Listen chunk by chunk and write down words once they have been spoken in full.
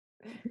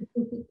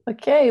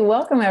Okay,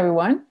 welcome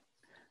everyone.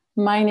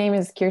 My name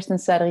is Kirsten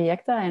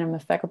Sadeghi-Yekta and I'm a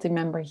faculty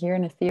member here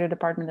in the theater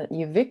department at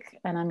UVic,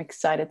 and I'm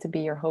excited to be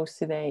your host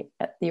today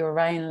at the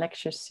Orion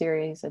Lecture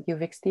Series at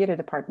UVic's theater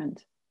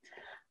department.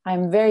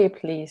 I'm very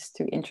pleased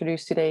to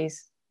introduce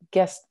today's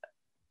guest,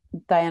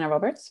 Diane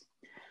Roberts.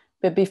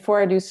 But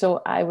before I do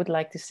so, I would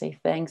like to say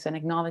thanks and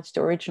acknowledge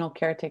the original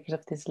caretakers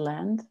of this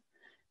land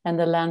and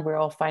the land we're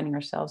all finding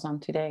ourselves on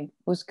today,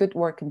 whose good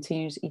work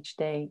continues each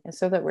day, and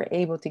so that we're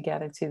able to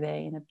gather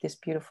today in this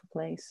beautiful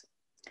place.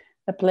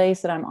 A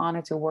place that I'm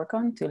honored to work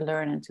on, to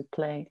learn and to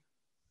play.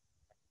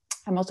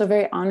 I'm also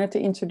very honored to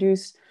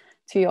introduce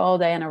to you all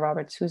Diane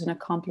Roberts, who's an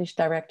accomplished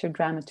director,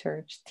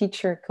 dramaturge,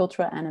 teacher,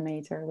 cultural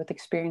animator with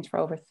experience for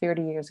over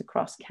 30 years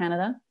across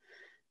Canada.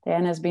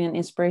 Diane has been an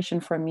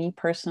inspiration for me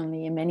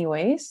personally in many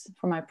ways,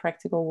 for my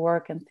practical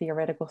work and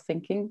theoretical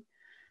thinking.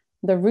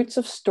 The roots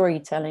of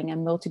storytelling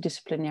and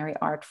multidisciplinary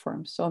art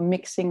forms, so a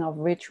mixing of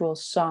ritual,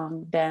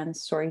 song,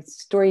 dance,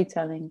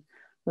 storytelling,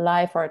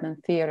 live art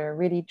and theater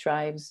really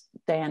drives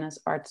Diana's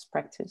arts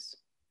practice.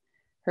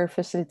 Her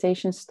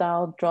facilitation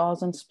style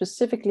draws on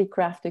specifically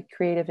crafted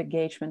creative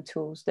engagement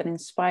tools that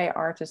inspire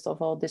artists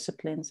of all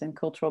disciplines and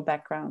cultural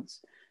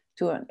backgrounds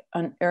to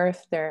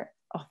unearth their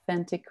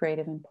authentic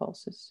creative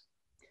impulses.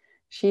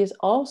 She is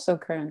also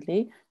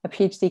currently a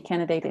PhD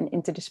candidate in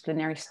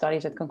interdisciplinary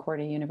studies at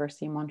Concordia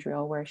University in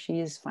Montreal, where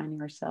she is finding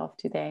herself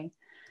today.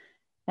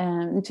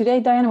 And today,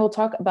 Diana will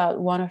talk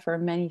about one of her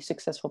many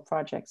successful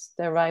projects,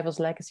 the Arrivals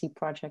Legacy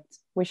Project,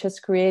 which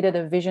has created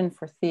a vision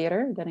for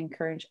theater that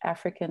encourages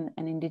African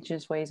and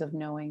Indigenous ways of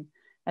knowing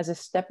as a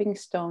stepping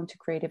stone to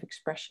creative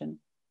expression.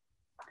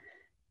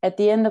 At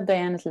the end of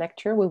Diana's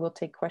lecture, we will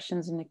take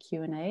questions in the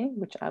Q&A,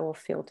 which I will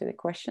filter the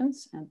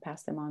questions and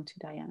pass them on to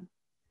Diana.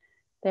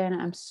 Diana,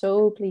 I'm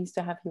so pleased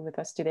to have you with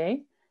us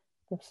today.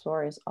 The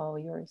floor is all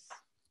yours.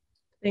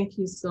 Thank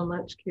you so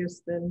much,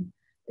 Kirsten.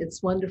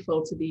 It's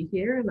wonderful to be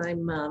here,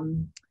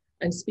 and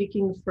I'm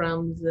speaking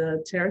from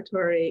the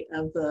territory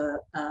of the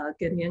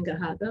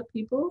Kanien'kehá:ka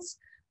peoples,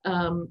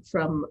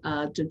 from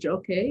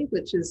Tsiohtià:ke,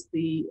 which is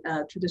the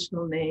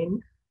traditional name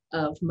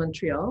of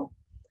Montreal.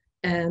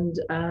 And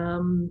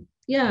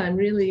yeah, I'm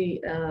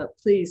really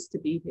pleased to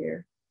be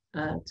here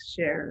to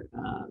share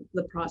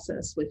the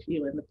process with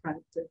you and the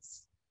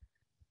practice.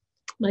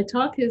 My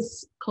talk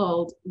is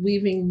called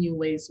Weaving New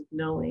Ways of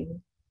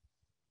Knowing.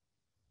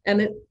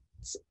 And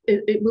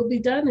it will be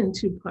done in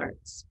two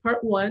parts.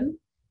 Part one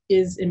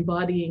is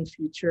embodying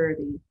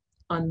futurity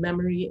on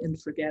memory and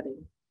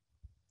forgetting.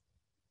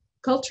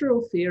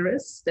 Cultural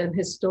theorist and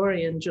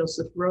historian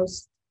Joseph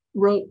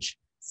Roach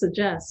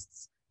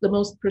suggests the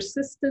most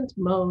persistent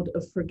mode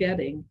of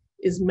forgetting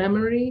is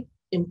memory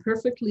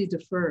imperfectly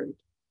deferred.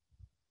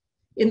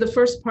 In the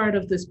first part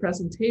of this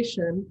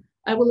presentation,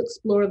 I will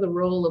explore the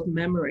role of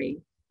memory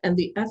and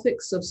the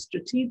ethics of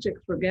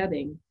strategic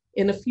forgetting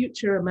in a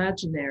future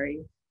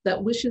imaginary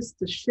that wishes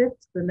to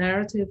shift the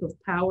narrative of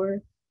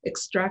power,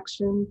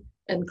 extraction,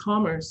 and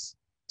commerce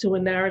to a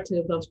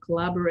narrative of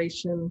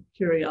collaboration,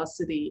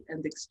 curiosity,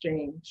 and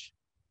exchange.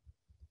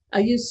 I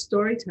use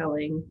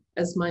storytelling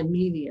as my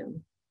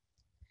medium.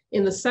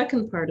 In the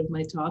second part of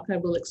my talk, I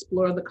will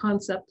explore the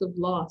concept of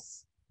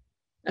loss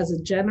as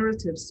a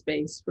generative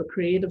space for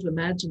creative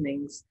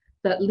imaginings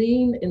that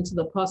lean into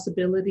the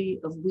possibility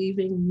of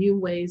weaving new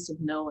ways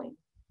of knowing.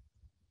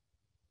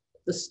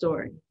 The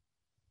story.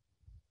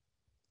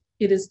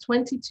 It is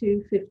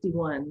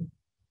 2251.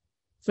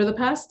 For the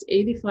past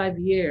 85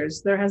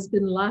 years, there has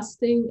been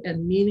lasting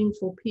and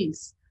meaningful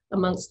peace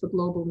amongst the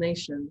global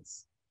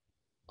nations.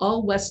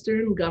 All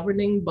Western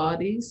governing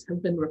bodies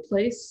have been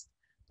replaced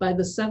by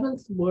the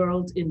Seventh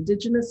World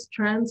Indigenous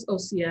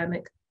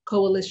Transoceanic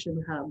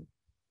Coalition Hub,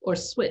 or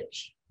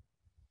SWITCH.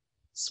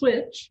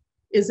 SWITCH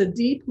is a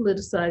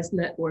depoliticized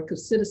network of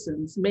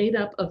citizens made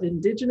up of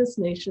indigenous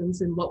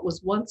nations in what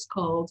was once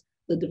called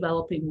the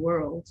developing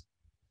world,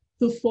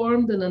 who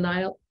formed an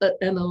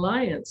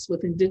alliance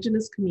with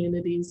indigenous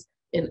communities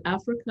in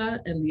Africa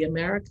and the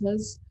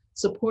Americas,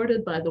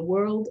 supported by the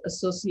World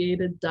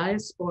Associated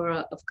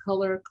Diaspora of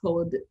Color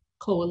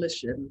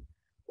Coalition,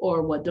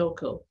 or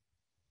WADOCO.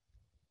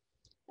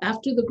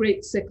 After the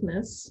Great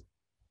Sickness,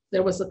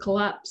 there was a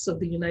collapse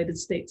of the United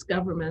States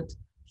government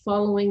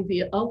following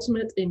the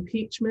ultimate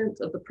impeachment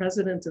of the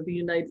President of the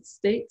United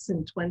States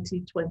in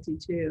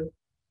 2022.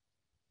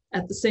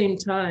 At the same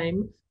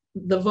time,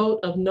 the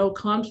vote of no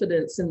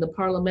confidence in the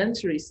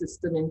parliamentary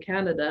system in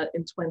Canada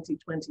in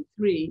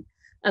 2023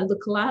 and the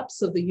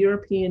collapse of the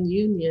European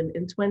Union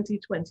in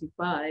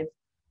 2025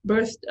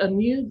 birthed a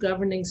new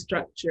governing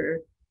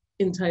structure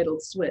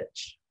entitled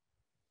SWITCH.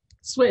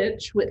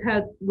 SWITCH,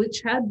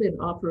 which had been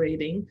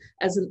operating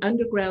as an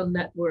underground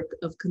network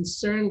of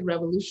concerned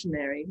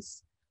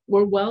revolutionaries,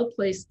 were well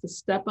placed to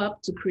step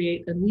up to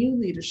create a new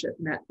leadership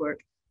network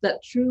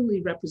that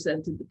truly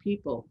represented the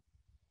people.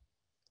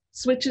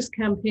 SWITCH's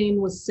campaign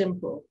was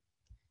simple.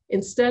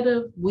 Instead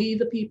of "we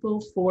the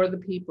people for the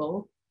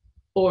people,"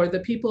 or "the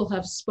people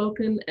have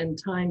spoken and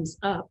time's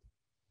up,"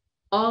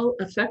 all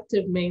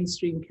effective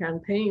mainstream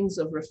campaigns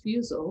of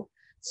refusal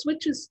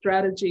Switch's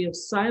strategy of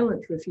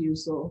silent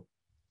refusal,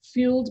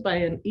 fueled by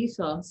an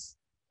ethos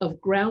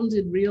of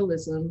grounded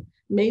realism,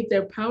 made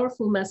their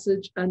powerful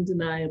message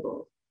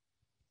undeniable.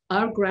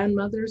 Our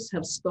grandmothers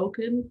have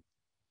spoken.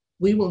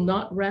 We will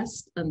not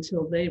rest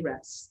until they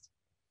rest.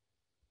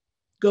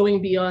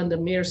 Going beyond a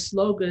mere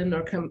slogan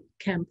or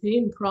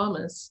campaign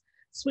promise,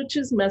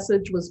 Switch's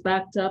message was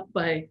backed up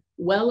by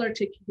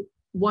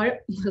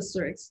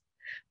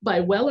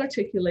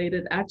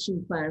well-articulated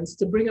action plans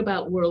to bring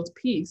about world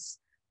peace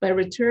by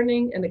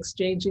returning and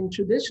exchanging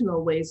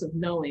traditional ways of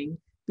knowing,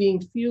 being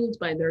fueled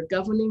by their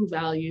governing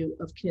value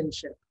of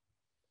kinship.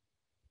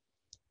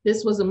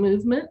 This was a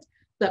movement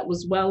that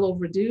was well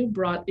overdue,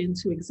 brought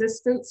into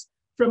existence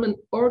from an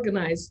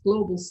organized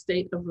global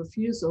state of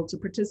refusal to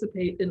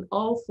participate in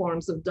all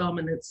forms of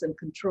dominance and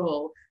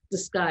control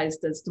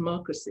disguised as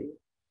democracy.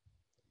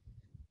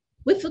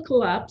 With the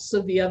collapse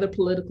of the other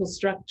political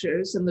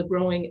structures and the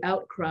growing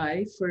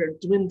outcry for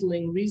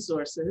dwindling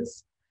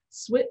resources,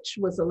 Switch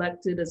was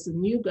elected as the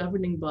new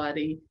governing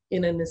body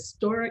in an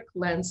historic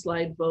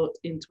landslide vote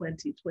in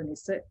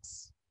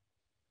 2026.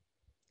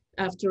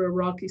 After a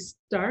rocky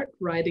start,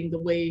 riding the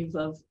wave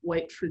of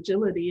white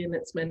fragility in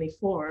its many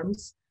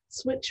forms,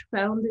 Switch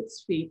found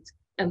its feet,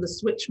 and the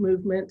Switch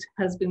movement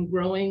has been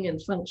growing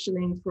and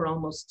functioning for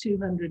almost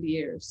 200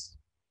 years.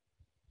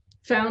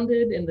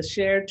 Founded in the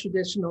shared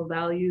traditional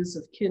values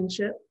of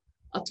kinship,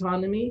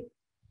 autonomy,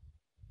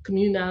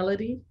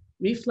 communality,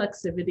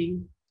 reflexivity,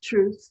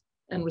 truth,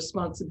 and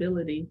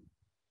responsibility,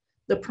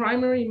 the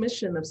primary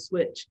mission of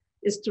Switch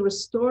is to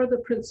restore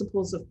the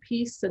principles of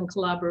peace and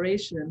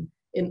collaboration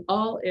in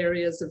all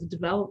areas of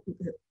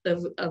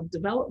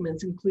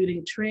development,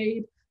 including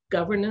trade,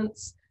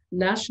 governance,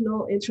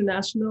 national,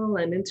 international,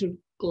 and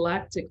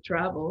intergalactic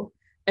travel,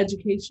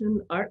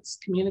 education, arts,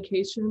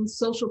 communication,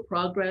 social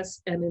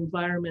progress, and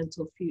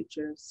environmental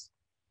futures.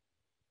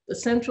 The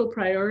central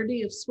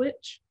priority of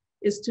Switch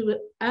is to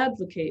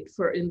advocate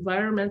for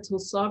environmental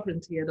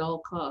sovereignty at all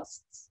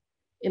costs.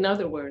 In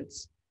other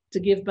words, to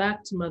give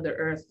back to Mother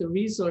Earth the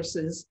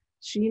resources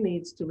she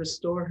needs to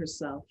restore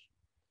herself.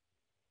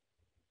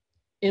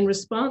 In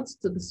response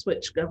to the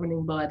Switch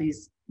governing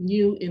body's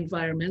new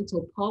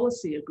Environmental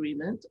Policy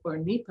Agreement, or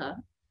NEPA,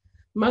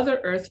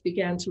 Mother Earth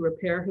began to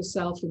repair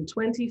herself in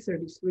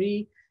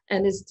 2033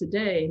 and is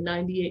today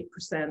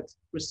 98%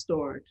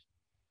 restored.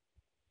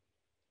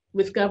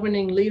 With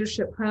governing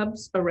leadership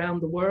hubs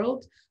around the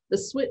world, the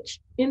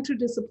Switch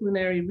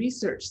Interdisciplinary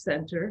Research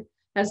Center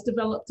has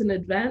developed an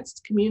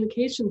advanced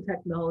communication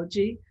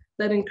technology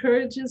that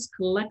encourages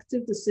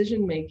collective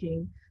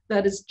decision-making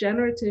that is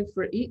generative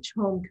for each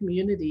home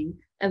community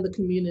and the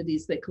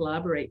communities they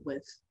collaborate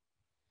with.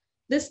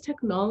 This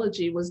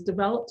technology was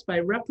developed by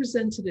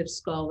representative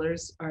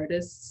scholars,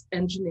 artists,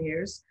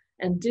 engineers,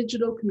 and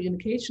digital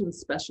communications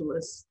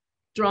specialists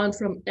drawn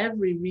from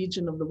every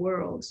region of the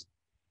world.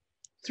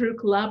 Through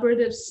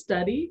collaborative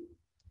study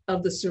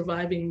of the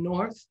surviving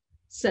North,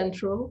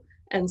 Central,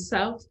 and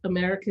South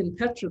American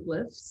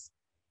petroglyphs,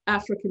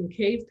 African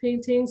cave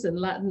paintings, and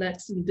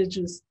Latinx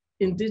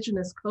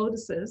indigenous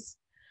codices,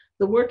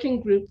 the working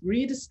group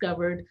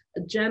rediscovered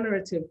a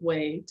generative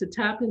way to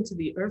tap into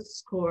the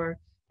Earth's core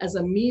as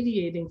a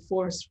mediating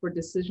force for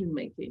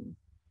decision-making.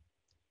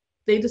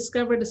 They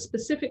discovered a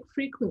specific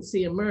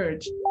frequency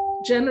emerged,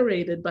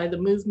 generated by the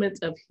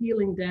movement of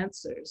healing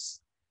dancers.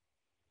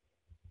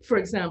 For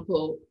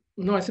example,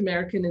 North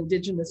American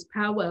indigenous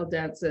powwow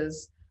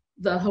dances,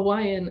 the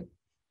Hawaiian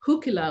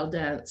hukilau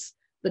dance,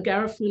 the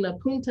Garifuna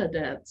Punta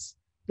dance,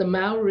 the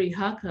Maori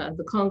haka,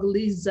 the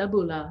Congolese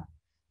zabula,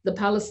 the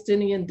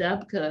Palestinian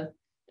dabka,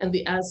 and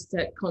the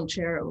Aztec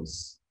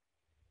concheros.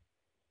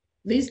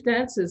 These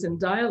dances, in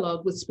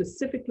dialogue with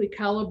specifically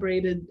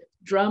calibrated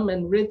drum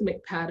and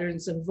rhythmic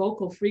patterns and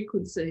vocal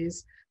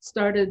frequencies,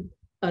 started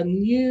a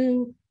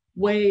new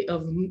way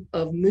of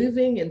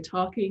moving and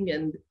talking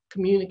and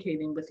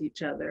communicating with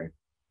each other.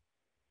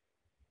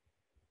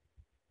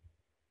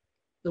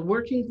 The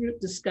working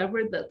group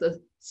discovered that the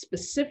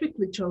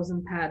specifically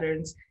chosen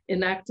patterns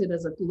enacted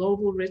as a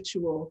global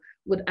ritual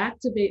would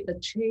activate a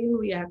chain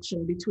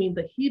reaction between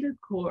the heated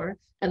core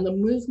and the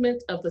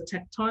movement of the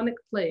tectonic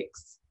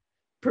plates,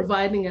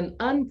 providing an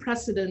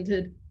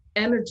unprecedented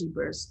energy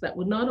burst that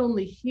would not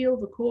only heal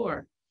the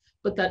core,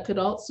 but that could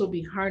also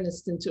be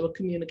harnessed into a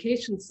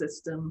communication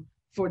system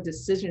for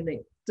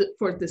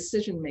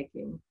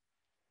decision-making.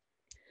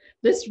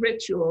 This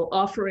ritual,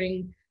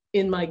 offering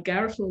in my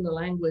Garifuna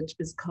language,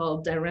 is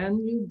called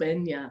Daranyu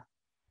Benya.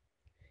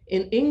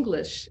 In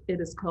English,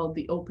 it is called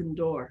the open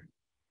door.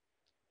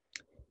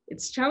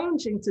 It's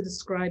challenging to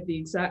describe the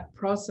exact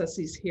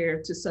processes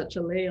here to such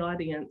a lay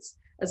audience,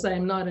 as I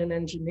am not an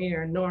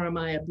engineer, nor am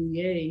I a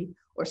bouye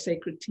or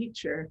sacred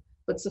teacher,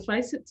 but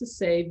suffice it to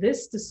say,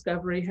 this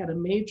discovery had a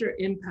major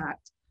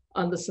impact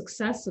on the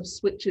success of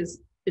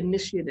Switch's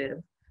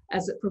initiative,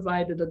 as it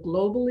provided a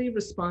globally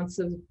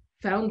responsive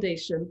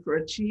foundation for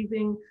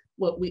achieving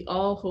what we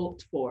all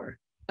hoped for,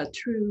 a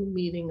true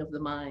meeting of the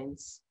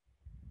minds.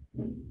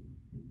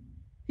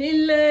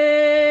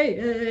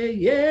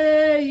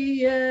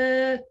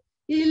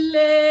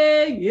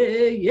 Ile,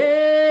 ye,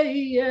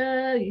 ye,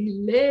 ya,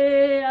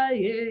 ile,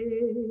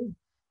 aye,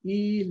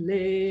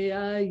 ile,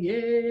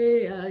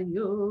 aye,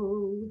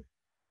 ayo.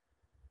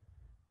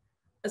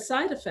 A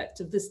side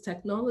effect of this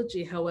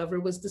technology, however,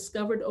 was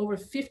discovered over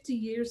 50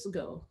 years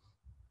ago.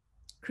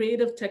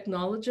 Creative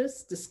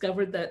technologists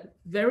discovered that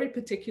very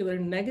particular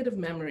negative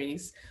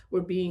memories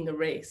were being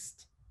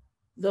erased,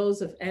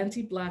 those of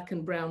anti-Black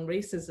and brown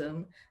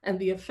racism, and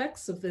the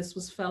effects of this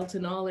was felt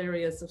in all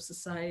areas of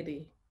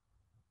society.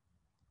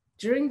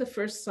 During the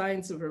first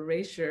signs of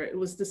erasure, it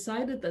was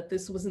decided that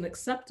this was an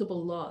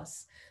acceptable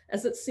loss,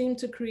 as it seemed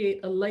to create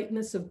a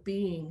lightness of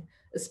being,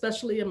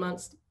 especially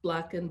amongst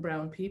Black and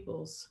brown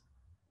peoples.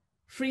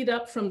 Freed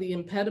up from the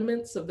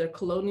impediments of their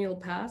colonial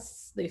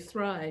pasts, they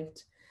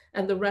thrived,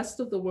 and the rest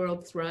of the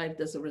world thrived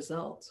as a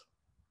result.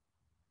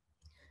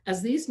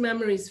 As these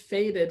memories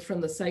faded from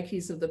the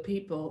psyches of the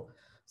people,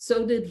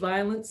 so did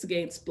violence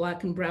against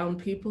Black and brown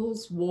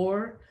peoples,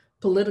 war,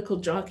 political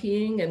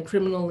jockeying, and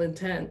criminal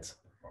intent.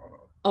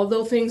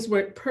 Although things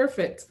weren't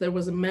perfect, there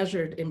was a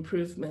measured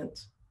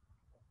improvement.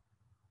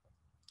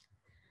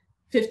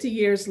 50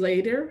 years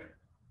later,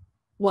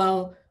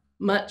 while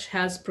much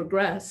has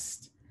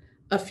progressed,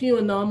 a few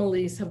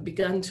anomalies have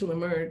begun to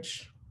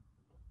emerge.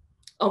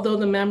 Although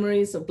the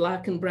memories of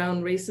Black and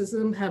brown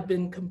racism have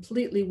been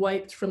completely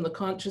wiped from the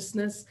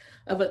consciousness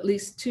of at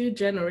least 2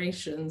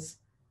 generations,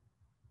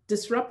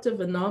 disruptive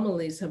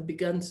anomalies have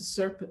begun to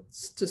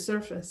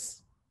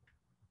surface.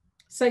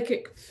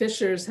 Psychic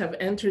fissures have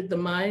entered the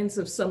minds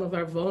of some of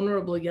our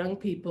vulnerable young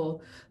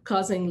people,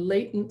 causing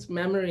latent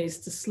memories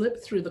to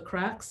slip through the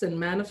cracks and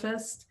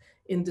manifest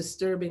in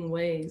disturbing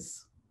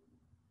ways.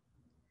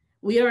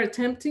 We are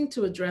attempting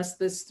to address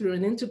this through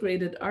an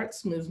integrated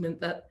arts movement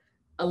that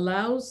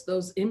allows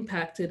those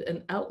impacted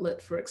an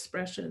outlet for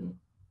expression.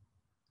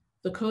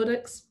 The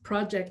Codex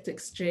Project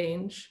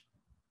Exchange,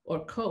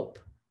 or COPE,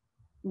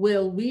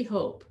 will, we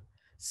hope,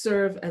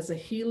 serve as a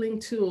healing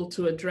tool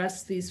to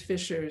address these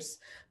fissures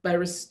by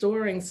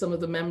restoring some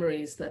of the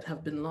memories that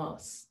have been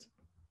lost.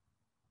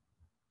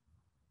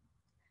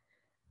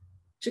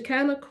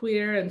 Chicana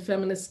queer and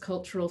feminist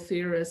cultural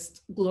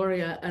theorist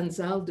Gloria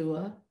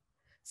Anzaldúa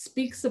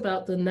speaks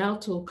about the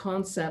Nahuatl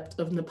concept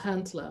of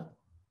Nepantla.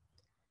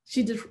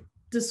 She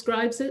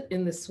describes it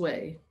in this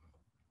way.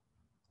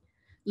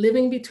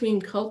 Living between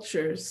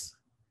cultures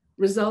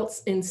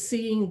results in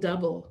seeing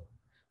double,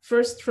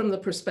 first from the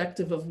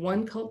perspective of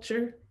one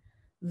culture,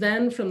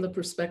 then from the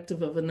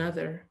perspective of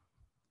another.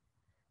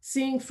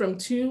 Seeing from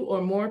 2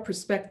 or more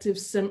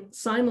perspectives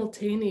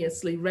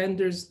simultaneously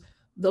renders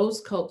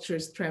those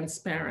cultures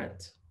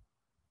transparent.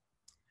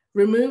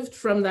 Removed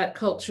from that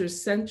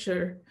culture's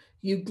center,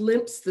 you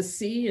glimpse the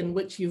sea in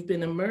which you've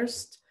been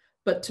immersed,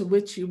 but to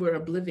which you were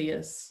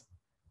oblivious,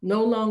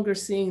 no longer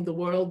seeing the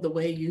world the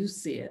way you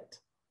see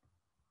it.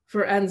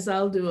 For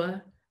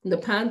Anzaldúa,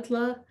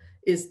 Nepantla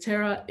is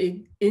terra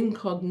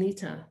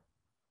incognita,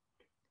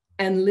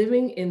 and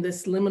living in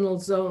this liminal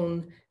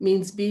zone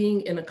means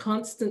being in a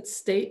constant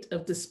state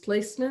of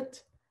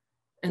displacement,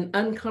 an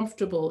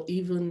uncomfortable,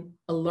 even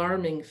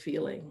alarming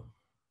feeling.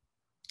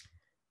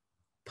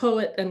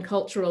 Poet and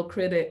cultural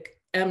critic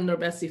M.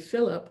 Norbesi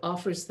Philip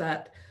offers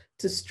that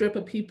to strip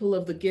a people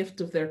of the gift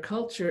of their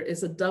culture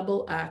is a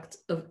double act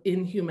of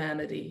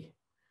inhumanity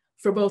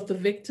for both the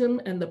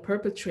victim and the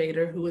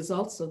perpetrator, who is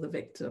also the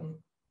victim.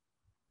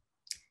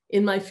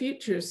 In my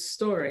future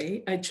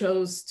story, I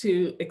chose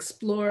to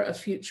explore a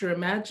future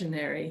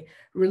imaginary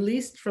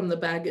released from the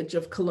baggage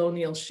of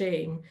colonial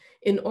shame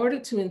in order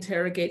to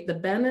interrogate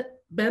the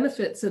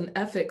benefits and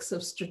ethics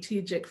of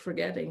strategic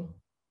forgetting.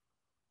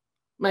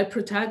 My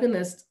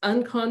protagonist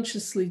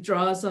unconsciously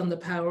draws on the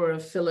power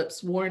of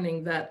Philip's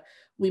warning that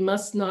we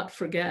must not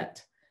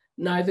forget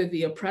neither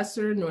the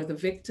oppressor nor the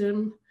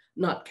victim,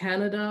 not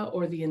Canada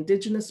or the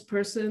Indigenous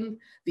person,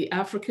 the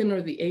African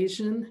or the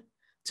Asian.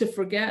 To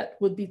forget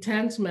would be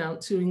tantamount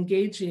to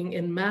engaging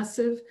in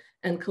massive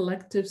and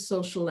collective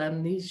social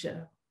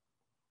amnesia.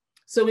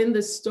 So in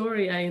this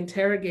story, I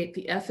interrogate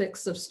the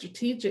ethics of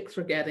strategic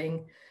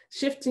forgetting,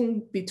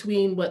 shifting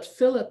between what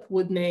Philip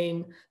would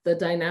name the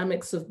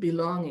dynamics of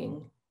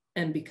belonging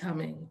and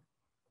becoming.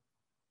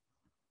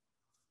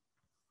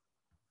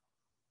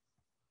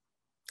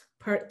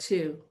 Part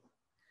 2,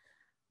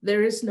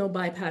 there is no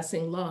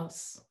bypassing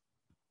loss.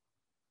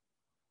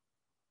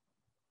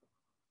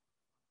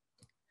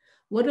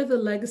 What are the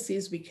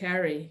legacies we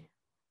carry,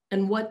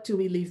 and what do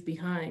we leave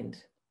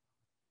behind?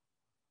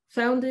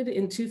 Founded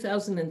in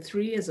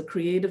 2003 as a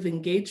creative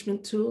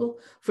engagement tool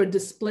for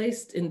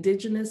displaced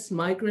Indigenous,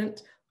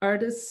 migrant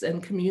artists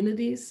and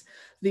communities,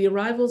 the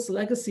Arrivals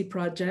Legacy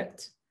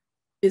Project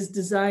is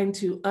designed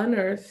to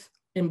unearth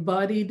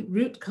embodied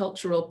root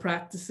cultural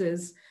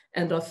practices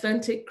and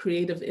authentic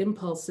creative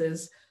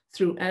impulses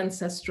through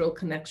ancestral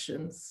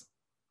connections.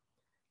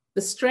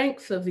 The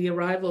strength of the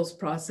Arrivals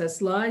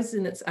process lies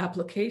in its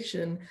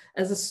application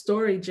as a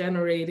story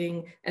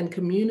generating and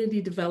community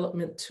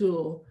development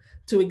tool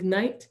to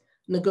ignite,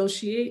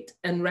 negotiate,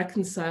 and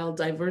reconcile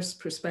diverse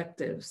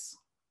perspectives.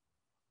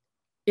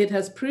 It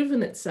has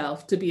proven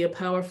itself to be a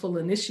powerful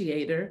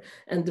initiator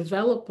and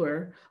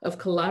developer of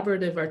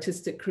collaborative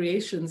artistic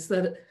creations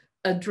that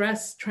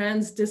address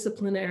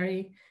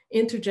transdisciplinary,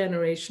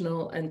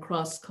 intergenerational, and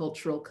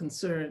cross-cultural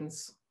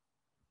concerns.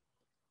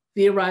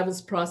 The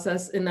arrivals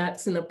process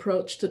enacts an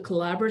approach to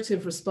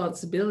collaborative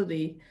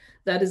responsibility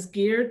that is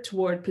geared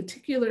toward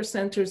particular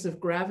centers of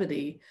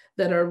gravity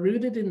that are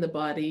rooted in the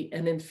body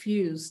and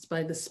infused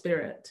by the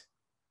spirit.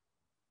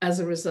 As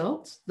a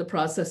result, the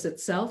process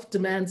itself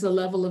demands a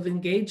level of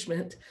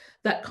engagement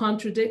that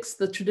contradicts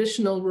the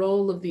traditional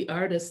role of the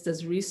artist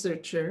as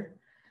researcher,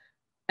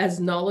 as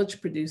knowledge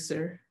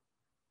producer,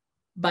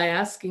 by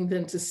asking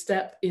them to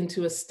step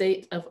into a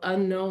state of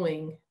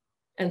unknowing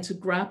and to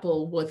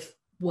grapple with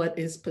what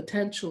is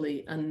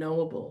potentially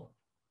unknowable.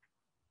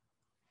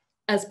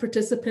 As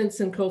participants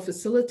and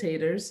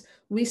co-facilitators,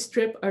 we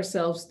strip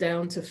ourselves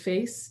down to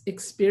face,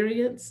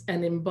 experience,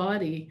 and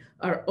embody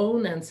our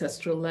own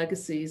ancestral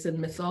legacies and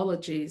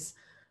mythologies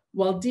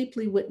while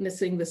deeply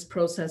witnessing this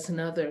process in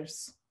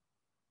others.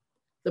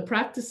 The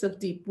practice of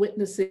deep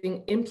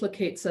witnessing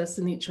implicates us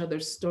in each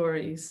other's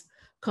stories,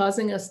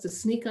 causing us to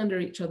sneak under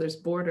each other's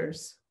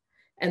borders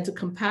and to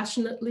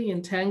compassionately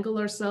entangle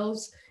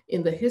ourselves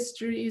in the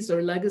histories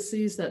or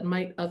legacies that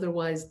might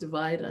otherwise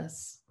divide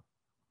us.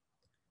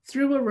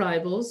 Through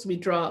arrivals, we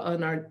draw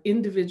on our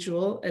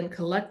individual and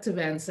collective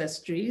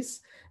ancestries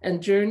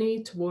and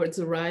journey towards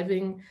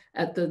arriving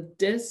at the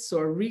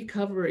or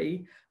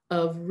recovery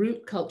of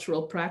root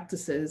cultural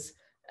practices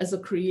as a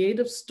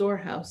creative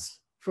storehouse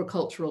for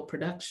cultural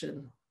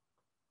production.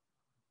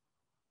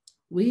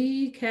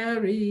 We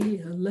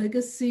carry a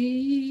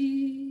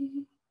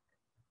legacy.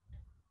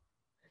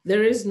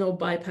 There is no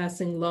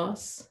bypassing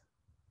loss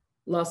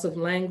of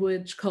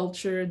language,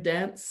 culture,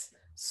 dance,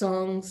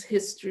 songs,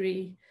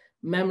 history,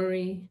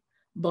 memory,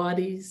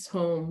 bodies,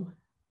 home.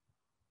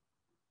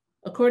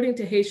 According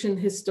to Haitian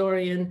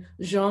historian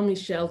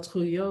Jean-Michel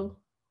Trudeau,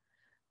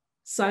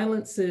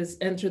 silences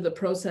enter the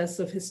process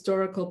of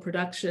historical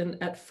production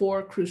at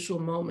 4 crucial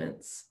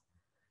moments: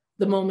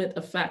 the moment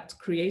of fact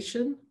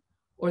creation,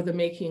 or the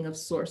making of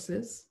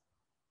sources,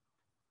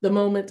 the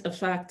moment of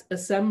fact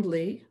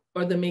assembly,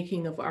 or the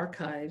making of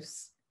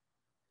archives,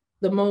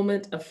 the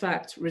moment of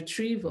fact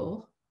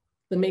retrieval,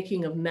 the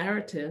making of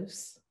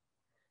narratives,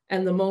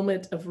 and the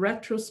moment of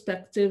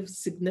retrospective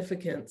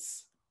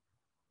significance,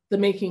 the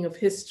making of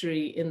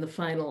history in the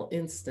final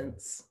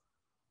instance.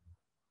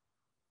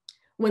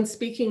 When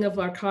speaking of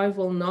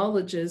archival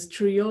knowledges,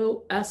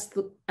 Trudeau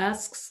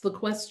asks the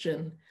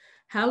question,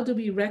 how do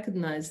we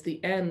recognize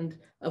the end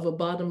of a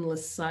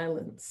bottomless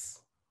silence?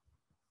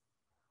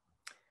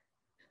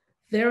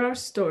 There are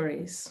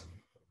stories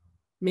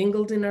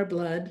mingled in our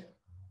blood,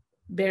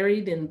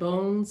 buried in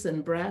bones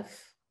and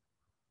breath,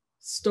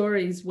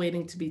 stories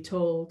waiting to be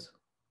told.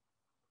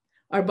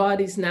 Our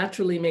bodies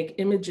naturally make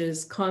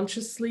images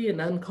consciously and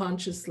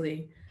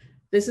unconsciously.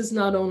 This is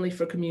not only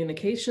for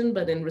communication,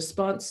 but in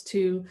response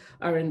to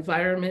our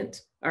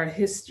environment, our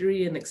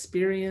history and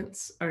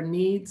experience, our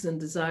needs and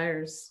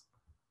desires.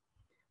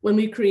 When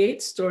we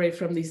create story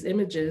from these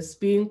images,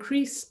 we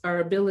increase our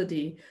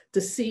ability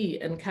to see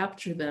and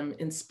capture them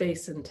in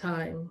space and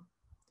time.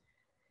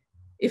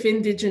 If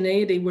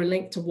indigeneity were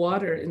linked to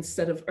water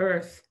instead of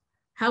earth,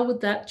 how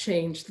would that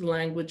change the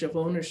language of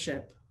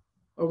ownership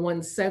or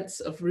one's sense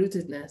of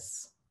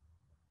rootedness?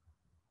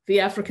 The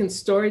African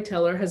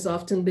storyteller has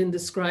often been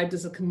described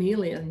as a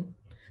chameleon.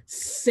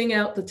 Sing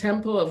out the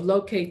tempo of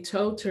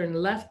loke-to, turn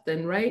left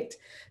then right.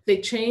 They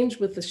change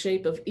with the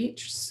shape of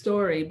each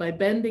story by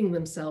bending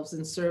themselves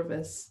in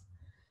service.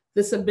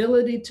 This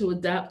ability to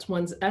adapt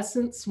one's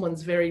essence,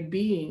 one's very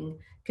being,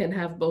 can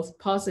have both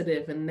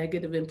positive and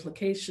negative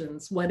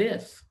implications. What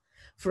if,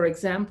 for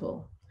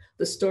example,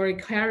 the story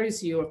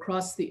carries you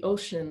across the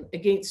ocean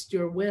against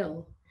your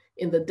will,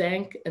 in the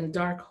dank and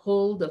dark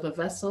hold of a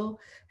vessel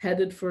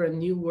headed for a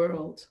new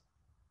world?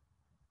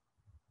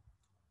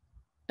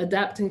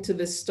 Adapting to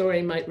this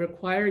story might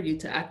require you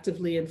to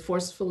actively and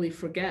forcefully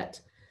forget,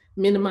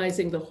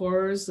 minimizing the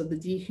horrors of the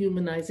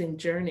dehumanizing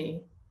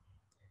journey.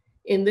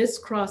 In this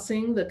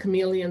crossing, the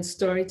chameleon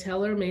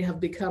storyteller may have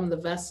become the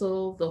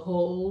vessel, the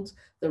hold,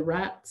 the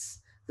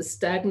rats, the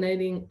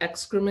stagnating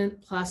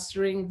excrement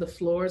plastering the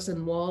floors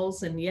and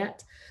walls, and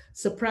yet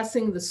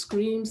suppressing the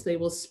screams they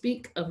will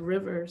speak of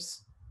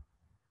rivers,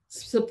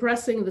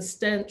 suppressing the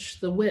stench,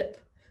 the whip,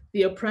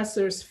 the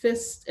oppressor's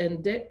fist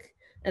and dick,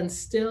 and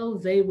still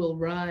they will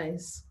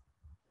rise.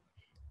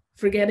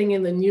 Forgetting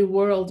in the new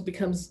world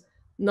becomes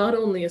not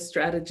only a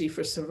strategy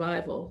for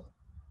survival,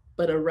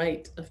 but a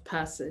rite of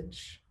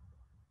passage.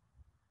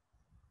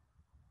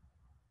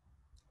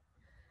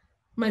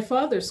 My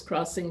father's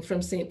crossing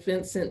from St.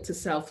 Vincent to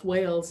South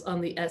Wales on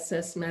the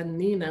SS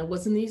Madinina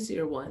was an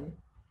easier one.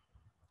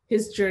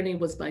 His journey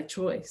was by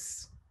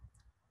choice.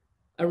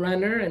 A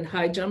runner and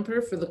high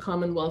jumper for the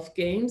Commonwealth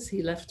Games,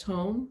 he left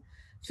home.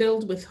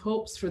 Filled with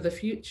hopes for the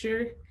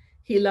future,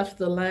 he left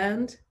the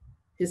land,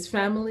 his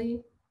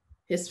family,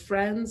 his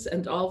friends,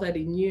 and all that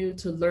he knew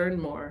to learn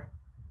more,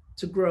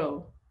 to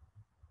grow,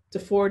 to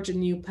forge a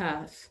new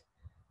path.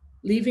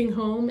 leaving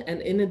home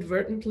and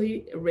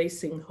inadvertently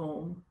erasing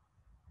home.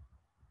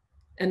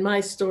 And my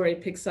story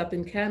picks up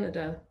in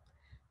Canada,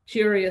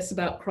 curious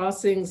about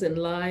crossings and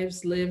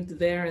lives lived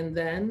there and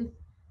then,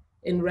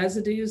 in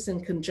residues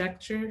and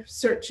conjecture,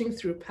 searching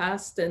through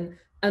past and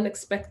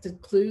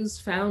unexpected clues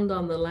found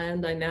on the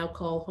land I now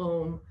call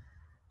home.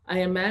 I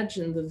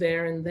imagine the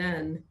there and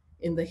then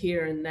in the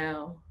here and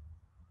now.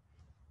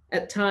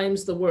 At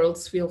times, the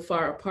worlds feel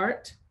far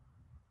apart,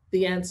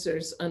 the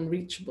answers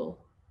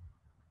unreachable.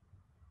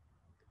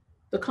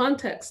 The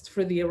context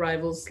for the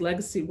Arrival's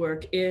legacy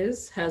work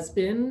is, has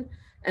been,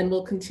 and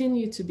will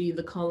continue to be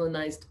the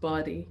colonized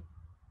body.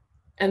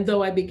 And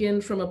though I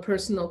begin from a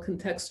personal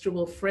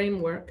contextual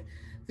framework,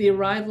 the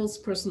Arrival's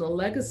personal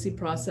legacy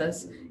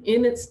process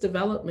in its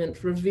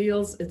development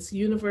reveals its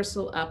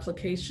universal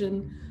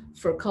application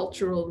for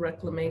cultural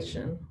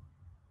reclamation.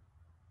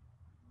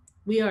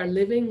 We are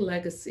living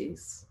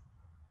legacies.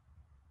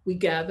 We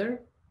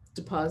gather,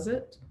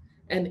 deposit,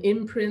 and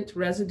imprint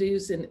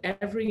residues in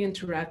every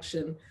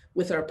interaction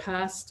with our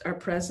past, our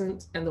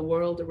present, and the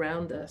world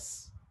around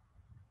us.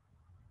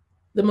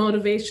 The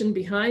motivation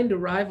behind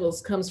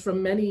Arrivals comes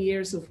from many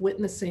years of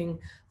witnessing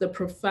the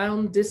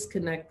profound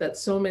disconnect that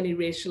so many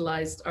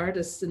racialized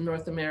artists in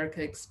North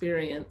America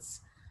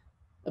experience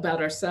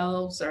about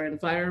ourselves, our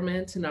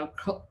environment, and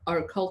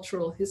our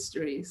cultural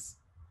histories.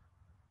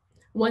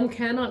 One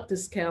cannot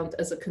discount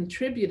as a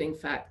contributing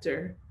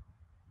factor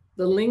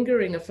the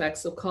lingering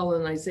effects of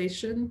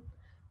colonization,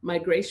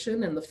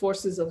 migration, and the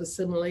forces of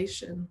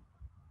assimilation.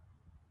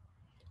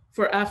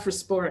 For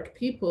Afrosporic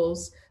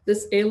peoples,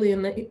 this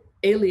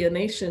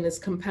alienation is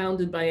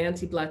compounded by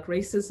anti-Black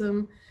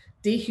racism,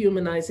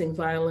 dehumanizing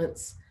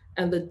violence,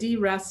 and the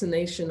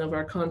deracination of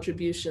our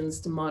contributions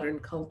to modern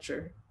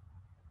culture.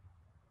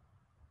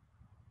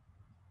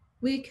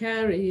 We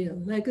carry a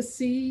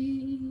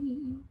legacy.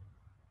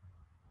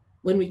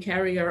 When we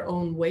carry our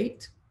own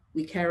weight,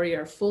 we carry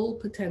our full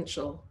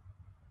potential.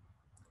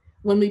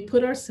 When we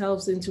put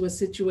ourselves into a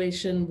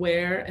situation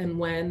where and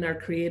when our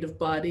creative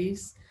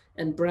bodies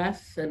and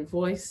breath and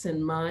voice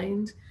and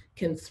mind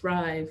can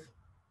thrive,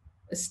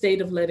 a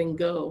state of letting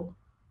go,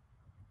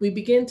 we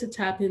begin to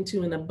tap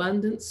into an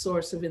abundant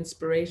source of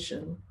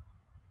inspiration.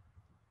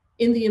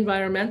 In the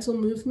environmental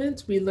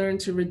movement, we learn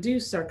to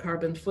reduce our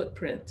carbon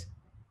footprint.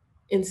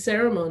 In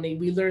ceremony,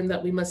 we learn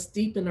that we must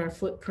deepen our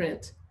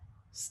footprint,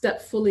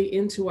 step fully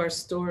into our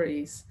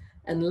stories,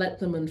 and let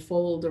them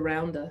unfold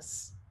around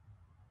us.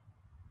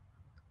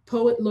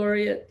 Poet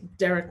laureate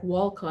Derek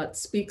Walcott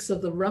speaks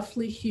of the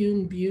roughly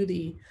hewn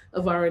beauty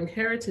of our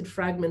inherited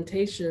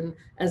fragmentation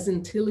as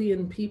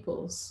Antillean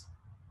peoples.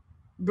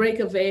 Break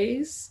a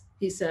vase,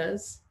 he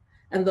says,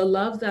 and the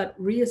love that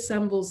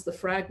reassembles the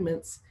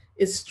fragments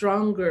is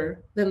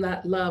stronger than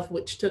that love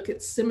which took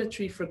its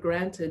symmetry for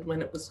granted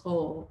when it was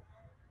whole.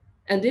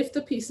 And if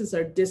the pieces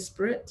are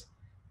disparate,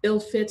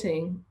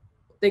 ill-fitting,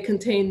 they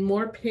contain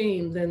more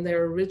pain than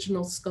their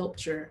original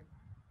sculpture.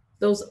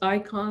 Those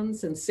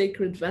icons and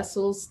sacred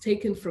vessels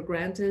taken for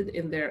granted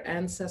in their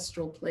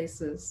ancestral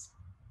places.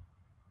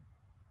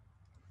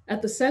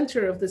 At the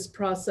center of this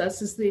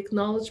process is the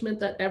acknowledgement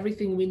that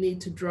everything we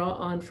need to draw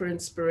on for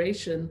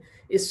inspiration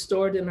is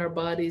stored in our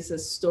bodies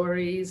as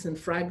stories and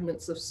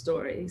fragments of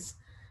stories,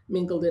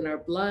 mingled in our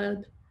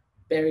blood,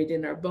 buried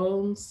in our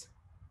bones.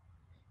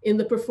 In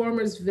the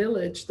performer's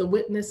village, the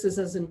witness is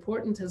as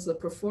important as the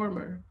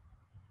performer.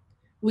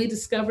 We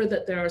discover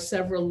that there are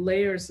several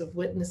layers of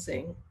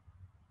witnessing.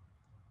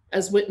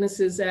 As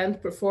witnesses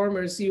and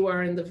performers, you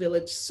are in the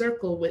village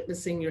circle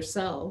witnessing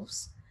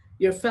yourselves,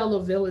 your fellow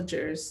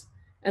villagers,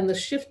 and the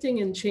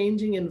shifting and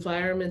changing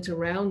environment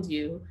around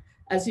you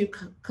as you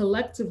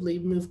collectively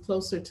move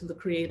closer to the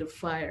creative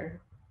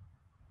fire.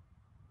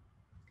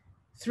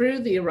 Through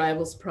the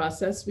Arrivals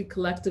process, we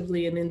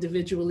collectively and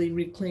individually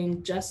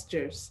reclaim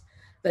gestures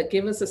that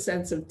give us a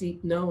sense of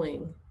deep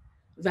knowing,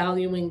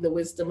 valuing the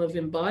wisdom of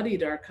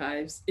embodied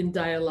archives in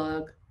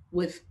dialogue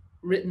with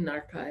written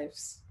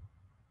archives.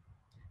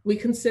 We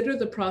consider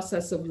the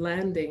process of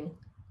landing.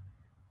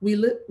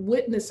 We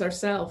witness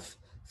ourselves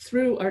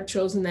through our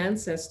chosen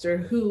ancestor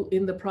who,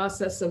 in the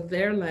process of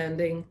their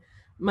landing,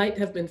 might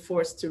have been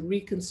forced to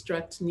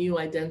reconstruct new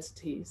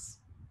identities.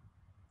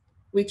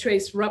 We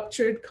trace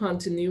ruptured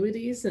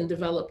continuities and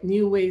develop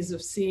new ways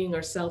of seeing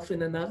ourself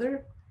in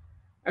another,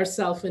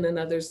 ourself in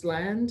another's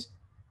land,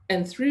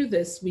 and through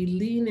this, we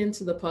lean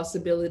into the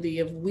possibility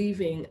of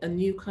weaving a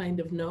new kind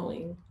of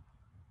knowing.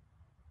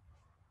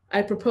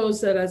 I propose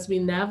that as we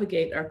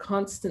navigate our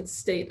constant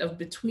state of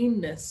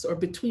betweenness or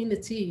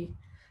betweenity,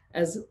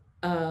 as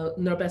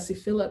Norbesi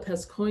Philip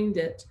has coined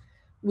it,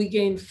 we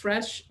gain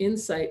fresh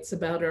insights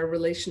about our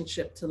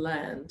relationship to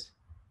land.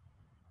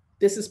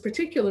 This is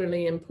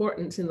particularly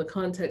important in the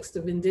context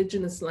of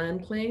Indigenous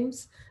land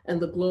claims and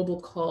the global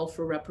call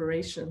for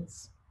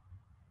reparations.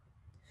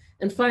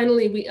 And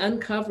finally, we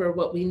uncover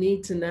what we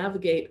need to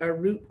navigate our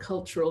root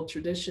cultural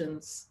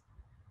traditions.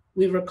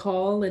 We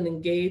recall and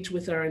engage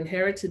with our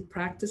inherited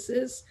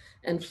practices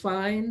and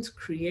find,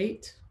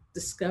 create,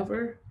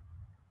 discover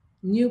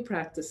new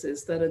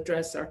practices that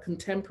address our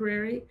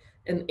contemporary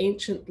an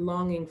ancient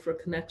longing for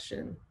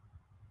connection.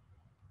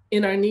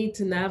 In our need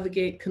to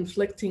navigate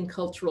conflicting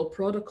cultural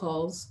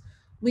protocols,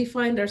 we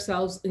find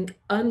ourselves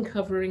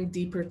uncovering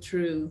deeper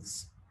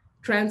truths,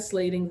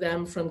 translating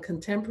them from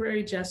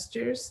contemporary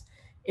gestures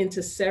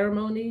into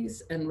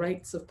ceremonies and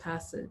rites of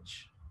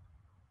passage.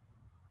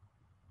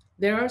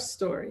 There are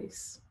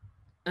stories,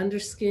 under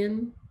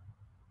skin,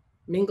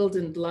 mingled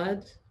in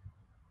blood,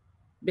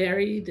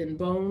 buried in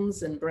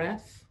bones and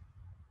breath.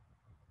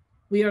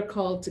 We are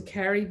called to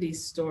carry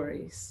these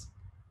stories,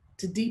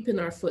 to deepen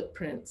our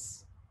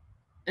footprints,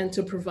 and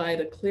to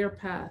provide a clear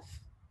path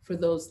for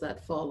those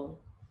that follow.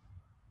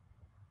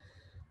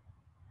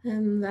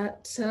 And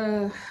that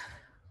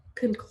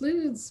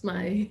concludes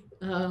my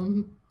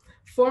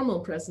formal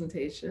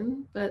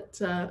presentation,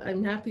 but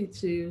I'm happy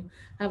to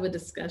have a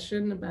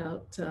discussion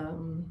about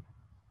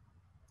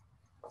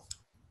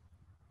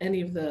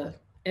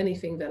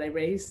anything that I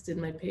raised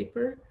in my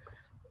paper.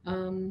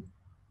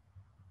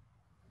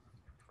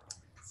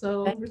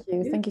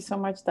 Thank you so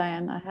much,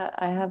 Diane.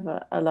 I have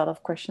a lot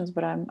of questions,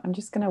 but I'm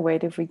just gonna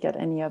wait if we get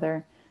any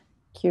other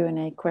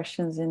Q&A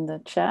questions in the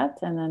chat,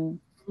 and then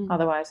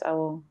otherwise I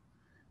will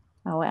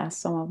ask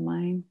some of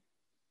mine.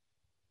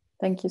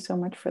 Thank you so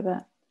much for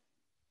that.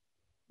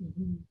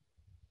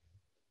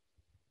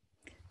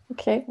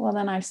 Okay, well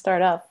then I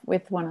start off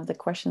with one of the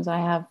questions I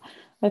have.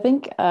 I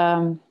think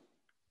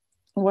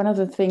one of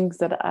the things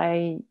that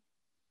I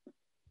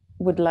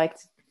would like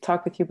to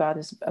talk with you about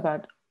is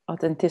about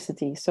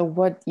authenticity. So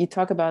what you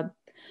talk about,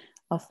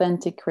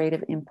 authentic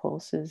creative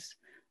impulses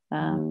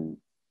and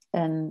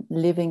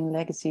living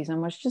legacies. I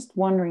was just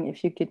wondering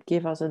if you could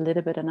give us a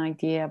little bit an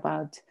idea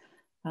about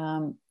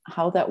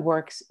how that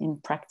works in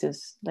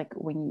practice, like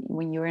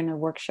when you're in a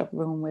workshop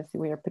room with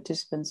your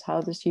participants.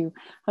 How do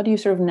you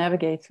sort of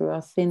navigate through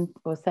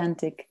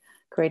authentic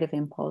creative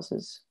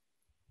impulses?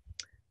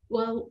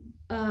 Well,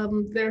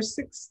 there are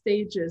 6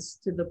 stages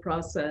to the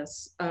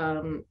process,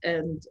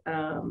 and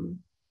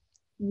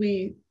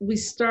we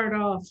start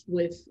off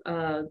with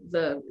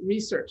the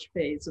research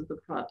phase of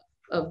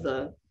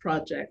the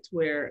project,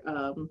 where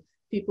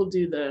people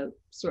do the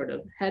sort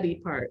of heady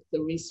part,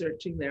 the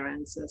researching their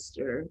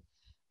ancestor,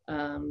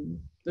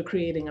 the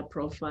creating a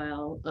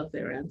profile of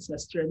their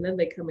ancestor, and then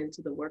they come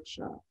into the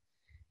workshop.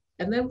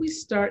 And then we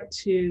start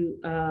to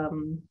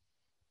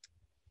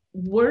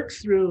work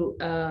through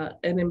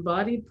an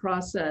embodied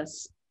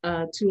process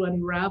to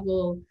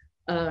unravel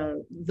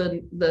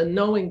the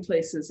knowing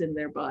places in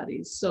their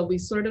bodies. So we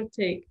sort of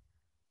take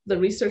the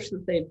research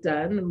that they've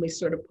done and we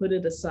sort of put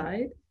it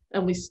aside,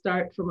 and we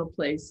start from a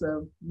place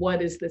of,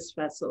 what is this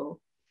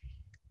vessel?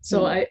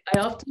 So I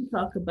often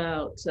talk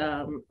about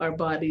our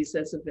bodies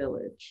as a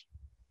village,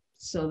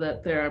 so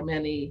that there are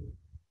many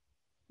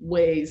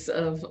ways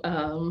of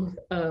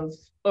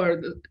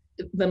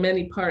the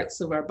many parts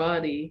of our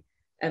body,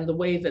 and the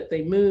way that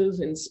they move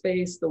in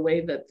space, the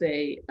way that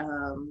they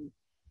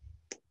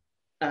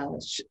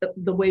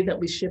the way that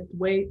we shift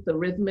weight, the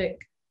rhythmic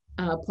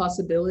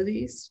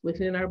possibilities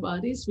within our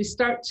bodies. We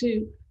start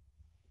to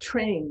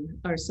train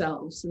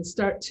ourselves and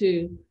start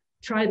to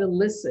try to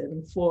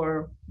listen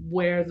for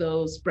where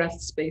those breath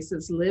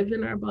spaces live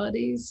in our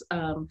bodies,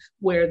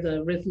 where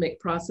the rhythmic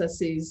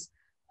processes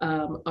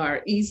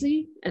are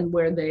easy, and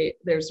where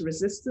there's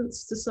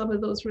resistance to some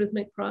of those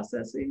rhythmic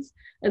processes.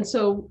 And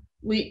so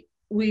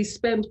we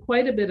spend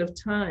quite a bit of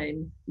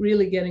time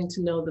really getting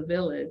to know the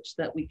village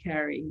that we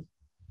carry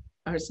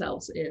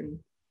ourselves in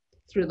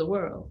through the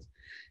world.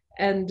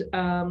 And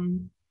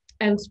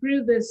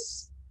through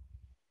this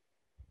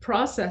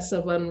process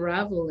of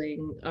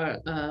unraveling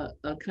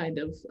a kind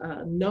of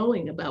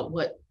knowing about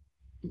what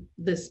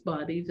this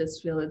body,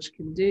 this village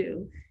can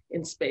do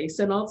in space,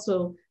 and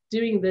also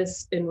doing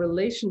this in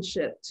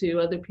relationship to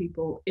other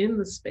people in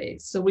the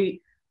space.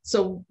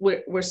 So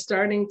we're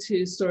starting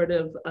to sort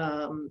of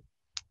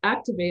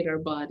activate our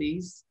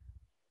bodies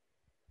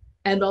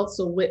and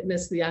also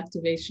witness the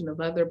activation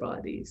of other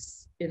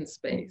bodies in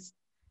space.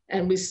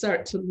 And we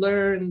start to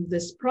learn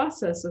this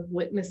process of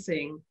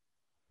witnessing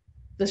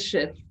the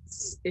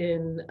shifts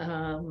in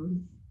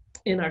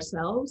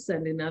ourselves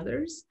and in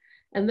others.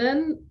 And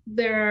then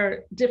there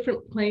are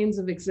different planes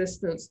of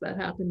existence that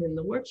happen in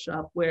the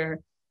workshop, where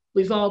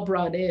we've all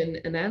brought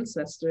in an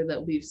ancestor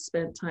that we've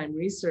spent time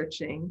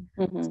researching.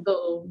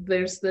 So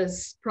there's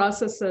this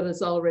process that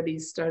has already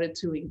started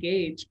to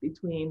engage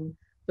between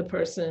the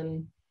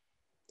person,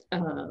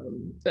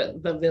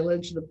 the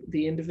village,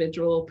 the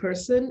individual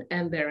person,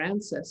 and their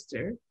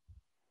ancestor.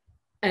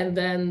 And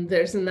then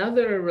there's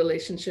another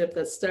relationship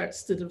that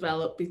starts to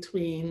develop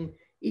between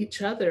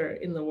each other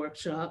in the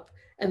workshop,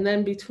 and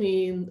then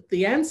between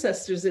the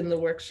ancestors in the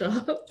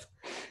workshop,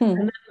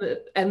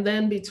 and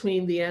then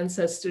between the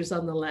ancestors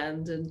on the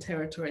land and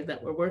territory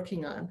that we're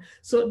working on.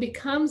 So it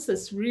becomes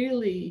this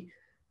really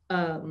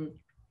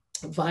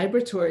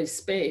vibratory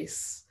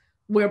space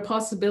where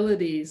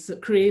possibilities,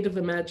 creative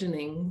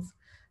imaginings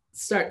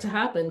start to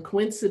happen,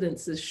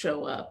 coincidences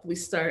show up. We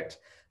start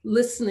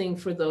listening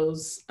for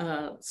those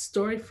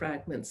story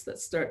fragments that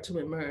start to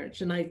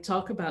emerge. And I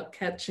talk about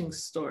catching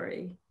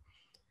story.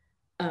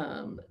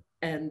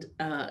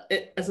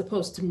 as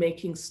opposed to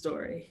making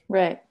story.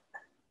 Right.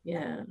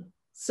 Yeah.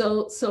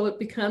 So it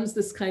becomes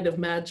this kind of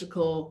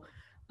magical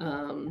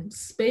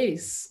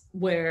space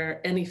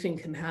where anything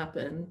can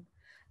happen,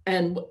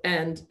 and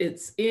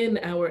it's in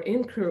our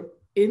inquiry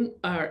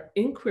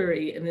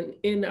and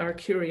in our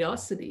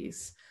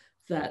curiosities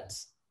that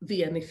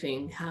the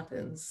anything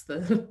happens.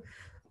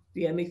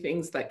 The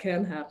anythings that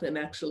can happen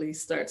actually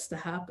starts to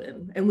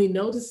happen, and we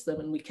notice them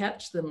and we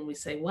catch them and we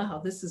say,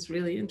 wow, this is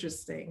really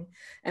interesting.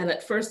 And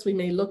at first we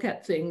may look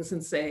at things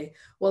and say,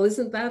 well,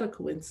 isn't that a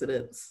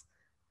coincidence?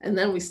 And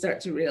then we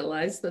start to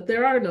realize that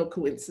there are no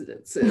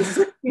coincidences,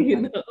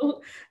 you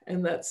know,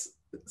 and that's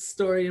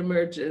story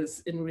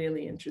emerges in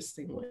really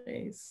interesting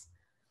ways.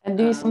 And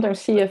do you sometimes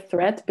see a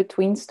thread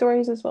between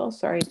stories as well?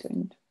 Sorry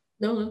to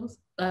No,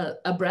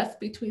 a breath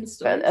between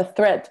stories. A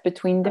thread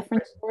between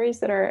different stories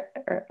that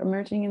are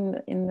emerging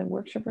in the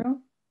workshop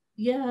room?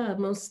 Yeah,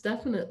 most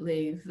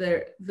definitely.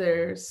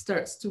 There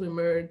starts to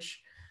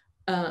emerge,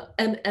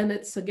 and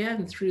it's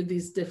again through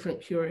these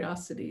different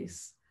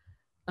curiosities.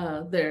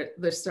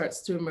 There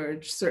starts to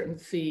emerge certain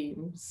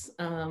themes,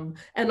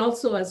 and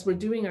also as we're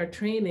doing our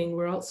training,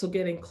 we're also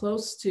getting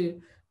close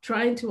to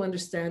trying to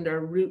understand our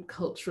root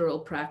cultural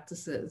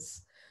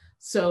practices.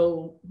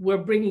 So we're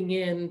bringing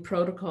in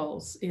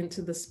protocols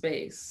into the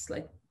space,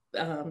 like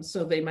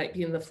so they might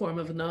be in the form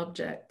of an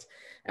object,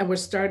 and we're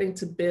starting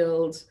to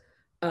build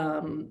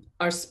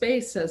our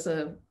space as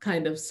a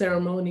kind of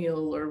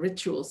ceremonial or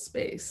ritual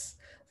space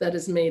that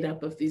is made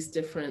up of these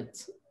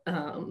different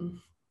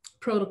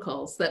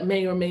protocols that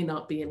may or may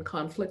not be in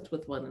conflict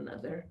with one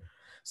another.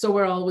 So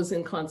we're always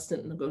in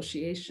constant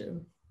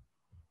negotiation.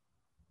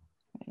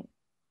 Right.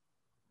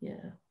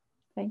 Yeah.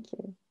 Thank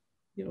you.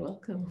 You're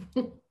welcome.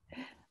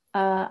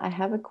 I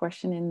have a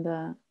question in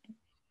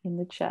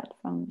the chat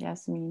from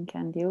Yasmin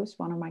Candios,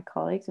 one of my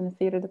colleagues in the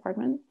theater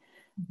department.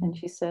 Mm-hmm. And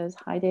she says,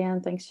 hi, Diane,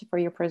 thanks for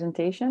your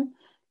presentation.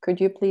 Could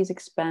you please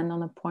expand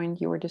on the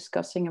point you were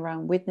discussing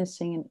around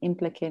witnessing and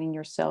implicating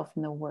yourself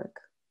in the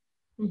work?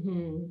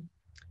 Mm-hmm.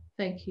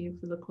 Thank you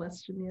for the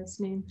question,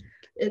 Yasmin.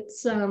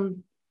 It's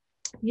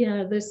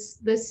yeah,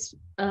 this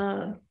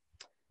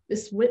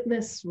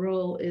witness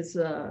role is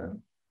a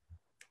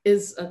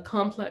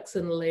complex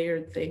and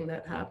layered thing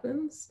that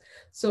happens.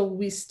 So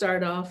we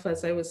start off,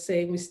 as I was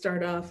saying, we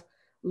start off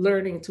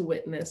learning to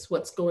witness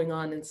what's going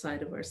on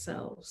inside of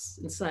ourselves,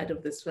 inside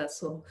of this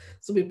vessel.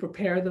 So we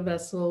prepare the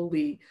vessel.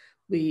 We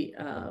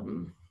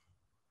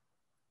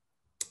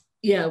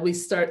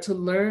start to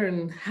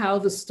learn how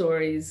the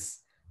stories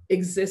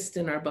exist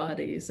in our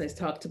bodies. I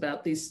talked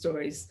about these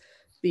stories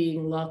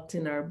being locked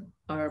in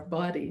our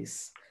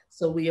bodies.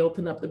 So we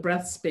open up the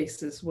breath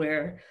spaces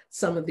where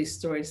some of these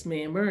stories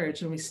may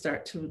emerge, and we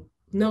start to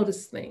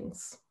notice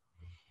things.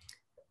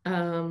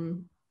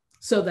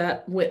 So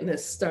that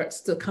witness starts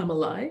to come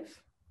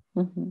alive.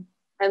 Mm-hmm.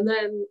 And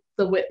then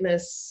the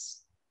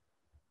witness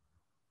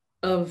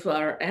of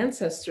our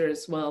ancestor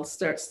as well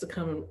starts to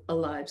come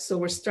alive. So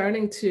we're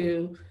starting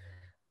to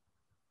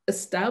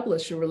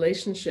establish a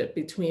relationship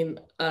between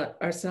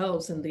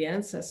ourselves and the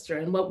ancestor.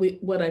 And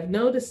what I've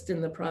noticed in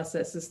the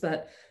process is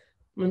that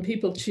when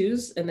people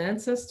choose an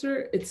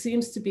ancestor, it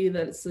seems to be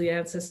that it's the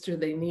ancestor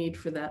they need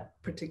for that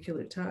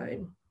particular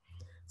time.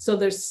 So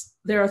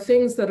there are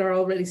things that are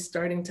already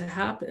starting to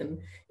happen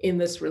in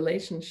this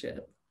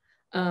relationship.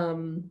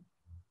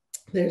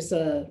 There's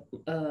a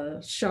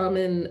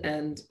shaman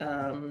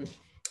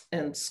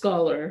and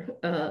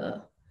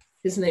scholar.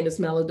 His name is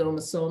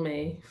Malidoma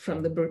Some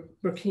from the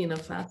Burkina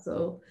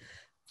Faso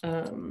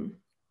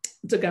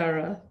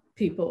Dagara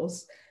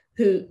peoples,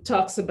 who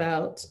talks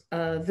about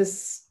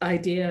this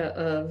idea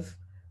of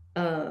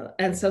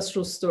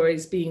ancestral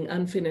stories being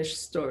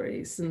unfinished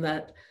stories, and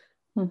that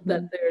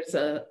there's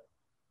a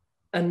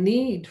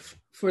need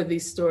for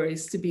these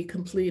stories to be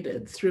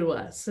completed through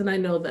us. And I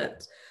know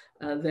that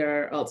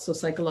there are also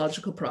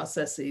psychological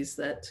processes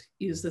that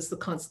use this, the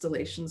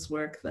constellations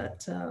work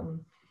that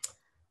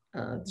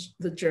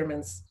the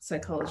German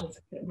psychologist,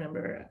 I can't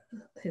remember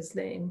his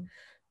name,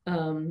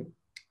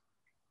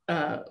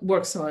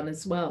 works on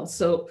as well.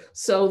 So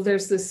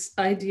there's this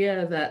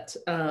idea that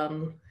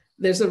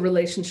there's a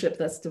relationship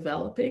that's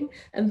developing.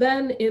 And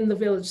then in the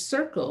village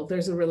circle,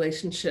 there's a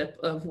relationship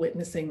of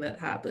witnessing that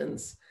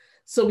happens.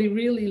 So we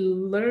really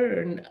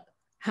learn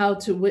how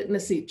to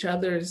witness each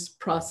other's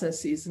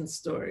processes and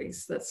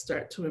stories that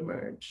start to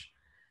emerge.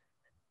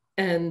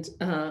 And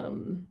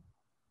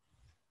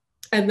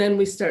then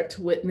we start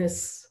to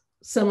witness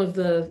some of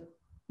the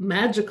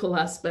magical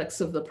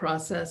aspects of the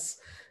process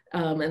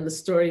and the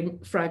story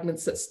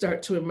fragments that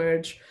start to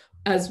emerge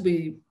as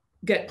we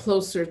get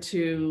closer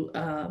to,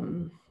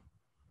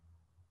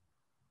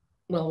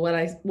 well,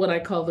 what I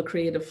call the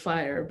creative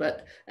fire,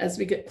 but as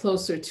we get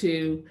closer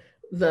to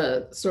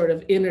the sort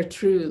of inner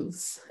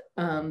truths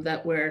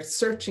that we're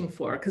searching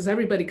for, because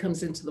everybody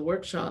comes into the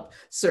workshop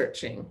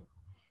searching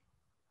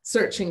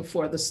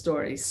for the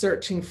story,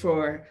 searching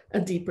for a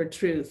deeper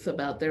truth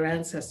about their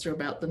ancestor,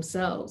 about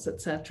themselves,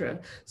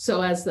 etc.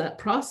 So as that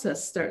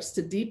process starts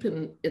to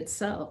deepen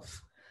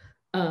itself,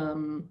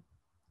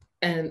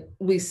 and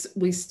we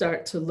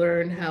start to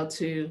learn how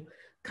to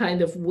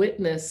kind of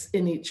witness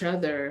in each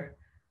other,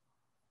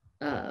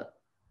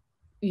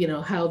 you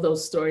know, how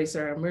those stories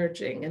are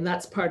emerging. And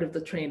that's part of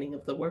the training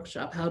of the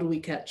workshop. How do we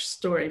catch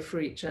story for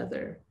each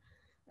other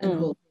and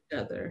hold each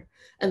other?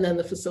 And then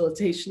the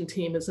facilitation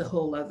team is a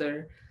whole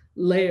other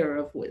layer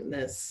of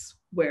witness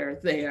where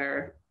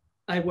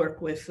I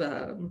work with,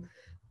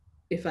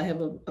 if I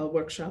have a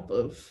workshop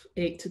of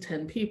 8 to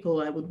 10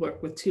 people, I would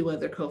work with 2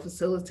 other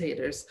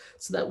co-facilitators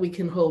so that we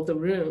can hold the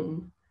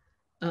room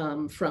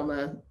from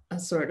a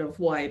sort of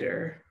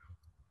wider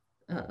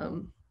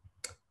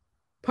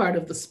part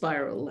of the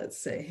spiral, let's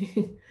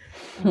say.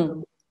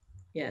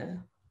 Yeah.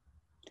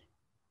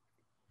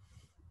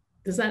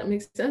 Does that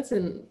make sense?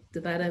 And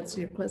did that answer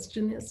your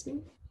question,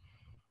 Yasmin?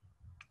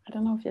 I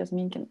don't know if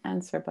Yasmin can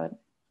answer, but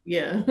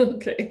yeah,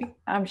 okay.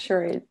 I'm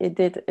sure it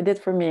did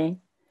for me.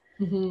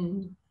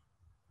 Mm-hmm.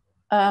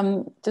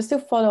 Just to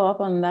follow up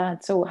on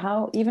that, so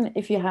how, even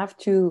if you have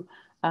to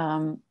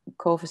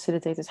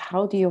co-facilitators,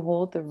 how do you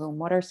hold the room?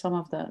 What are some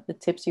of the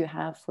tips you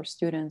have for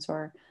students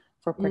or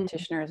for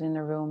practitioners in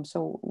the room?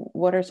 So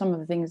what are some of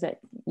the things that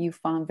you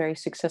found very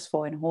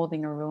successful in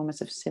holding a room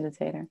as a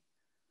facilitator?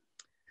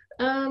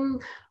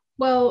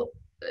 Well,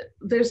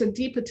 there's a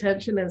deep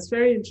attention, and it's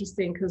very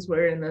interesting because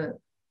we're in a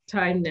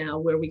time now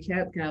where we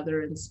can't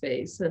gather in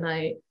space, and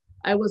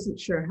I wasn't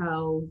sure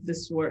how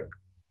this work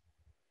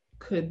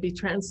could be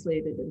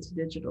translated into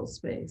digital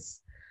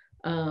space.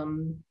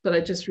 But I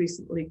just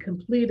recently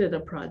completed a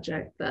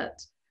project that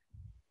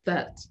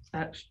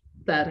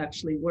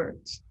actually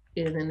worked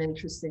in an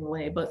interesting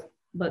way.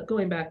 But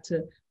going back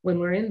to when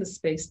we're in the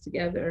space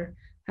together,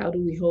 how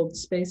do we hold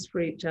space for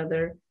each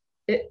other?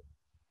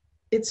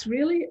 It's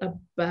really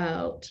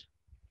about,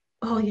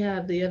 oh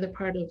yeah, the other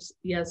part of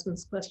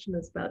Yasmin's question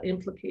is about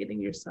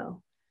implicating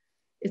yourself.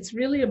 It's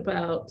really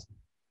about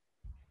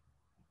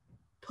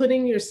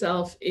putting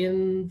yourself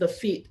in the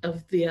feet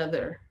of the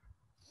other.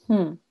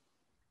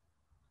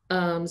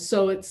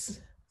 So it's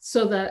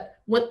so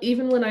that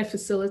even when I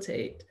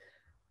facilitate,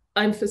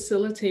 I'm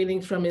facilitating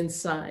from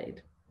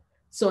inside.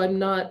 So I'm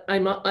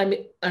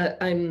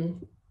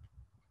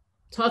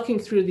talking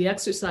through the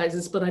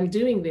exercises, but I'm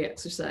doing the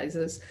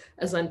exercises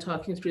as I'm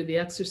talking through the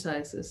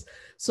exercises.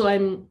 So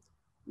I'm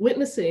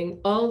witnessing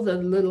all the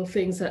little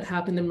things that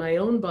happen in my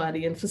own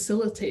body and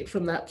facilitate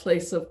from that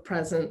place of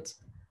presence.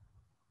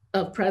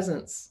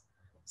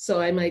 So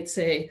I might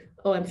say,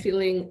 oh, I'm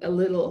feeling a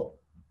little,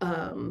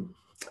 I'm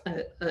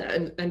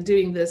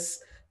doing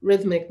this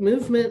rhythmic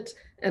movement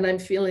and I'm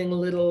feeling a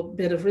little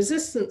bit of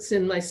resistance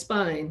in my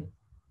spine.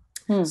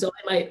 So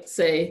I might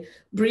say,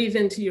 breathe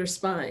into your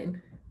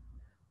spine.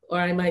 Or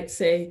I might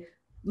say,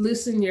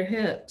 loosen your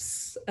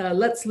hips.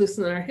 Let's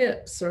loosen our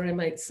hips. Or I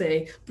might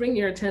say, bring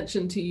your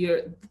attention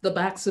to the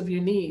backs of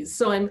your knees.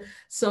 So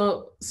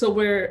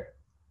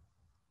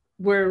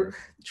we're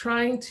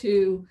trying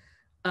to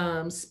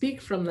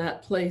speak from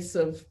that place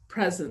of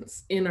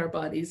presence in our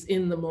bodies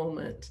in the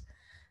moment.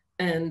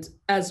 And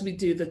as we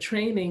do the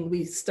training,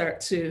 we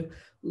start to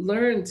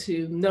learn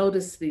to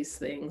notice these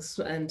things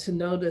and to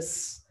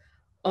notice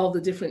all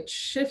the different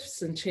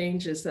shifts and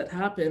changes that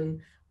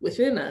happen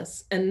within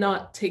us and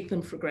not take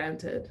them for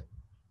granted.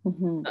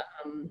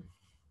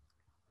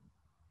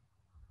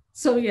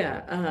 So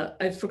yeah,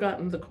 I've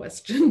forgotten the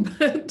question,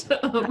 but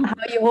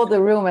how you hold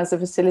the room as a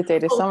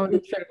facilitator. Some of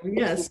the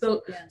yes.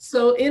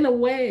 So in a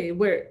way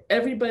where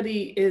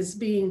everybody is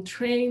being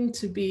trained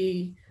to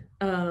be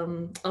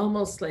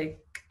almost like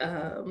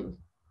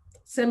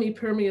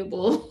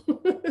semi-permeable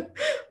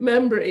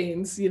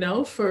membranes, you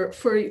know,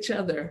 for each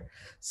other,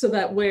 so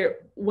that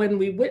when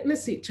we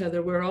witness each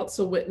other, we're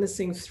also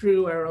witnessing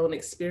through our own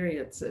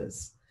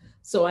experiences.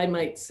 So I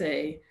might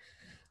say,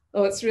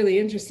 oh, it's really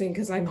interesting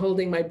because I'm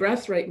holding my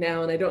breath right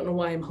now and I don't know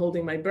why I'm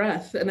holding my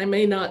breath. And I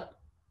may not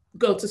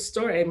go to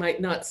story. I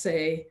might not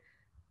say,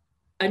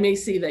 I may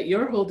see that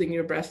you're holding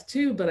your breath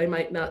too, but I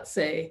might not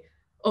say,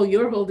 oh,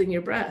 you're holding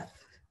your breath.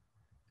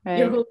 Right.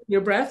 You're holding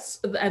your breath.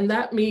 And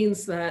that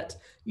means that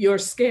you're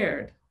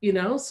scared, you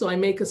know? So I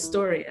make a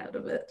story out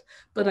of it.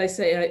 But I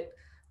say,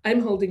 I'm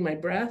holding my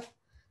breath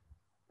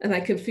and I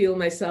can feel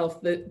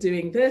myself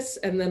doing this.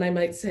 And then I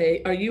might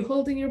say, are you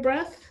holding your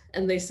breath?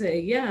 And they say,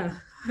 yeah,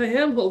 I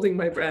am holding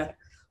my breath.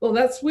 Well,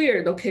 that's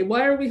weird. Okay,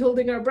 why are we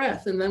holding our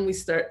breath? And then we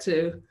start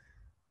to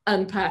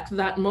unpack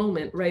that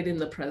moment right in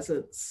the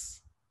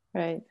presence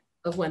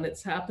of when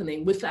it's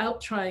happening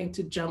without trying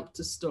to jump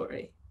to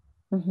story.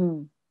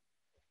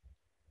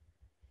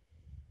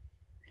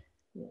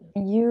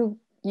 You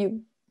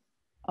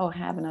I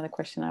have another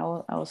question. I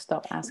will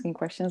stop asking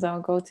questions. I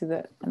will go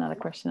to another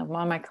question of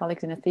one of my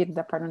colleagues in the theater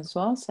department as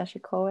well, Sasha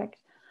Koek.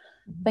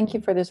 Thank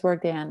you for this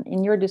work, Diane.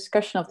 In your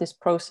discussion of this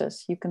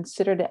process, you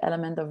consider the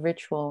element of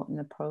ritual in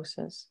the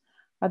process.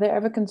 Are there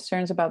ever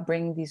concerns about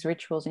bringing these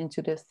rituals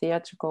into the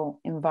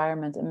theatrical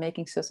environment and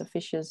making such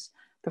officious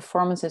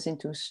performances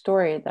into a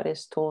story that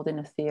is told in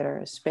a theater,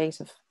 a space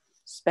of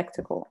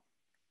spectacle?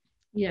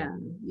 Yeah,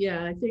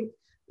 I think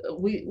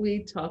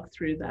we talk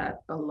through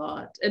that a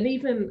lot. And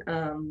even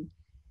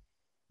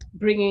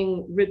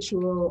bringing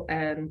ritual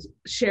and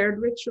shared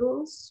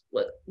rituals,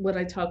 what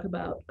I talk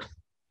about,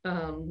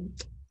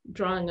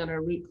 drawing on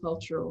our root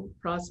cultural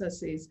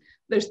processes,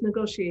 there's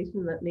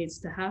negotiation that needs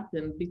to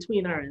happen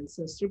between our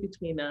ancestor,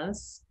 between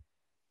us.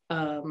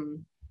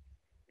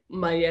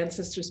 My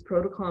ancestor's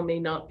protocol may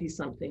not be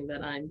something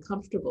that I'm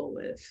comfortable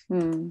with.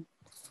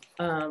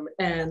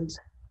 And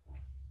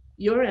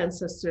your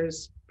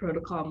ancestor's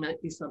protocol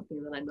might be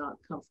something that I'm not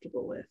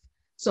comfortable with.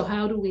 So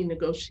how do we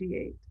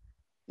negotiate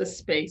the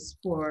space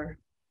for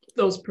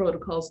those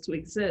protocols to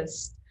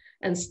exist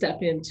and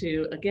step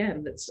into,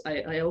 again,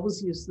 I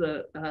always use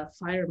the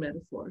fire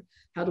metaphor.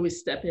 How do we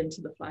step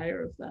into the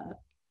fire of that?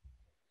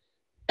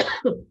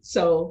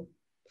 So,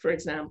 for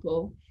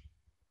example,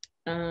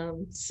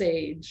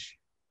 sage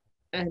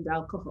and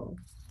alcohol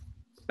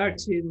are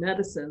two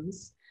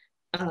medicines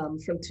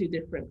from two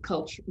different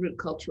root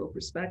cultural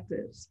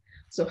perspectives.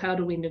 So how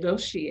do we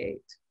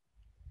negotiate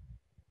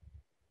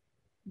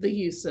the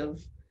use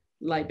of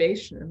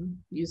libation,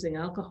 using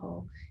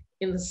alcohol,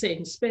 in the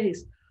same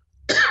space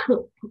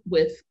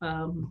with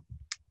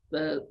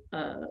the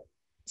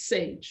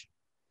sage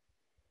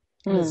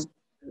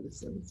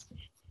medicines?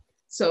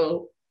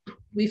 So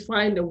we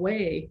find a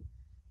way,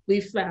 we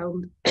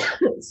found,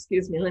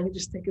 excuse me, let me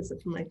just take a sip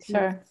of my tea.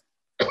 Sure.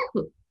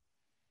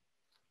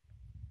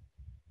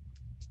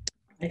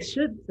 I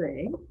should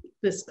say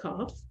this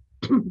cough.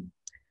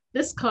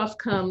 This cough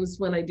comes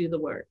when I do the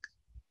work,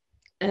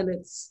 and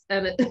it's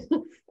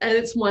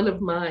one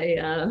of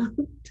my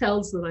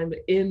tells that I'm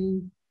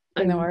in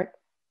the work.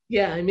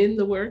 Yeah, I'm in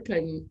the work.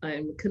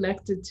 I'm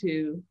connected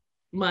to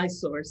my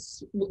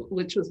source,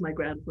 which was my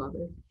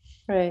grandfather.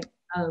 Right.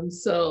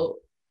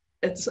 So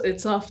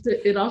it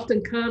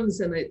often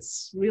comes, and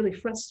it's really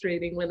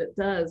frustrating when it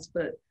does.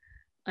 But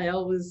I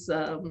always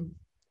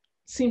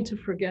seem to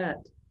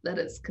forget that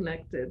it's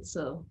connected.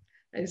 So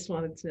I just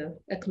wanted to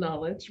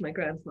acknowledge my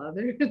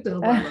grandfather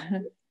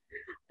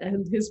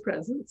and his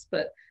presence.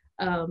 But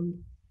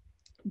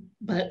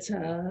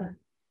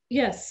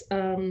yes,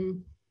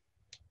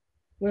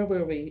 where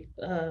were we?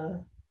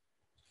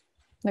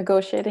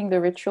 Negotiating the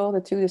ritual,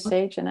 the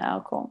sage and the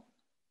alcohol.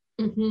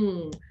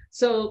 Mm-hmm.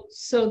 So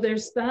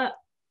there's that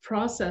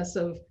process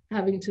of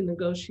having to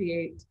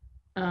negotiate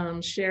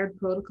shared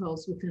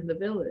protocols within the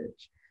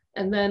village.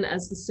 And then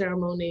as the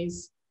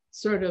ceremonies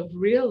sort of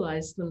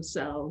realize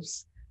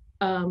themselves,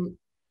 I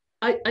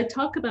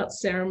talk about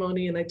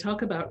ceremony and I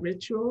talk about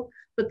ritual,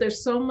 but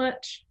there's so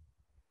much,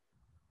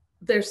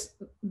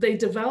 they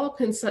develop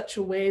in such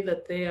a way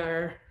that they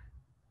are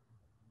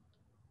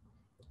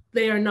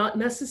not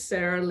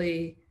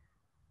necessarily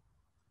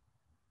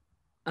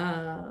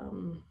a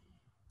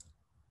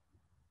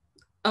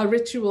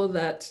ritual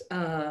that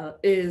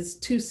is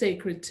too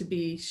sacred to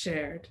be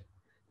shared,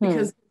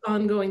 because the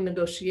ongoing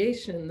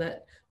negotiation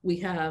that we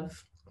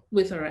have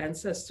with our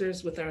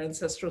ancestors, with our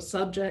ancestral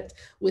subject,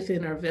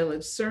 within our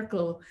village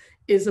circle,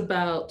 is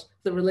about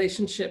the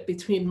relationship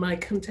between my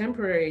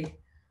contemporary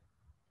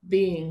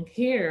being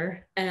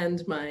here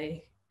and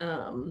my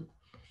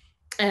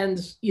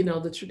and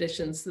the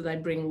traditions that I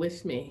bring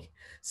with me.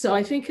 So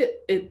I think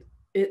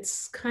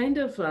it's kind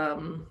of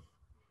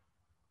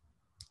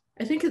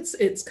I think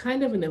it's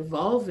kind of an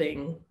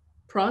evolving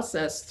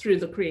process through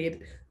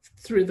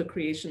the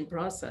creation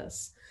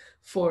process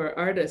for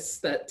artists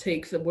that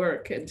take the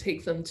work and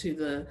take them to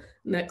the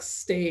next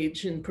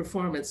stage in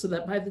performance, so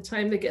that by the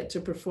time they get to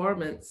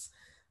performance,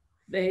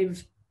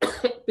 they've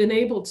been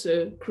able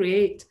to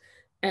create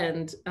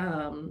and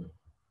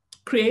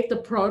create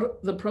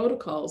the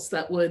protocols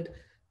that would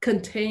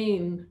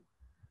contain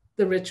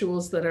the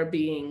rituals that are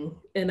being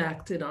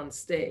enacted on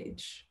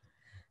stage.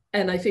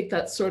 And I think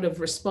that sort of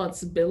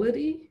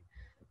responsibility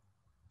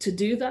to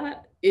do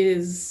that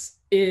is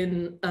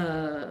in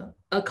a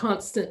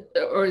constant,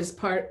 or is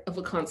part of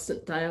a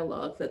constant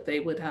dialogue that they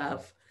would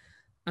have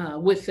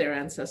with their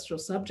ancestral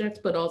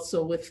subject, but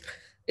also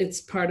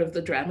it's part of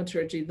the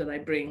dramaturgy that I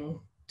bring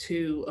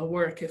to a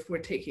work if we're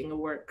taking a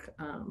work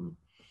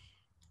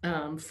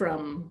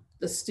from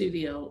the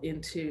studio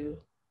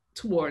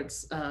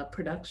towards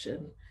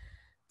production.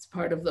 It's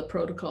part of the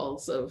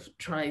protocols of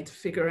trying to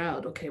figure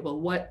out, okay,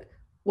 well, what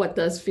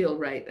does feel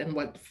right and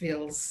what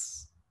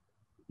feels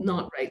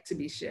not right to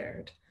be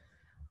shared.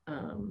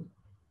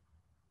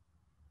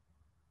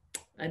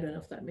 I don't know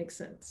if that makes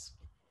sense.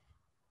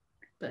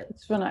 But I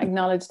just want to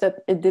acknowledge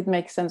that it did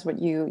make sense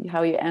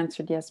how you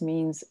answered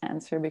Yasmin's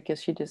answer,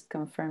 because she just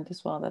confirmed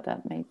as well that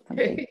made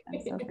complete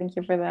sense. So thank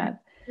you for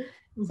that.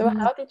 So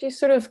how did you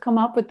sort of come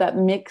up with that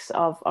mix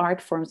of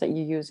art forms that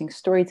you're using?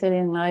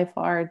 Storytelling, life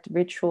art,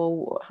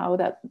 ritual, how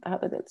did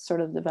it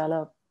sort of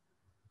develop?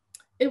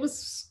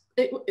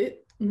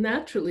 It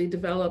naturally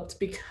developed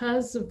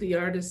because of the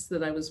artists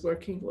that I was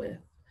working with,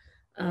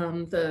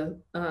 the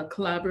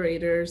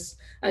collaborators.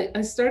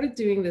 I started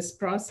doing this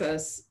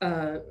process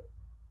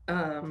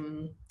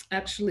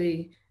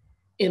actually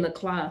in a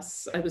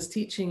class. I was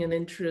teaching an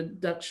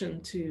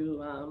introduction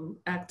to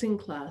acting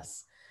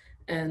class,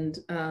 and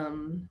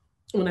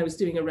when I was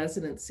doing a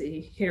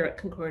residency here at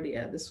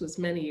Concordia, this was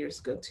many years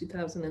ago,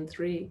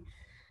 2003.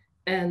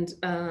 And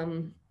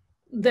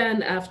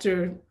then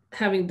after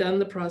having done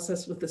the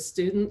process with the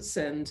students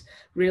and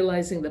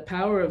realizing the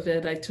power of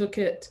it, I took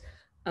it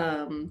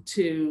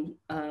to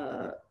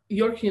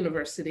York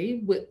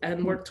University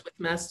and worked with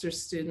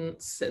master's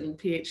students and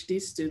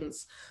PhD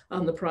students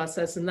on the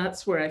process. And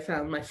that's where I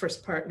found my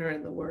first partner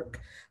in the work,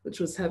 which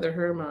was Heather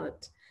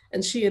Hermont.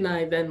 And she and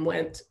I then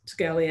went to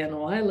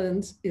Galiano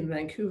Island in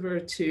Vancouver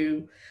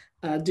to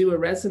do a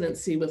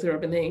residency with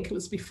Urban Inc. It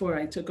was before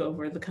I took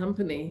over the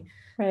company.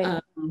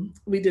 Right.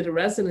 We did a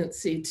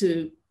residency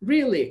to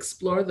really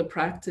explore the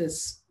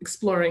practice,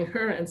 exploring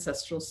her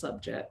ancestral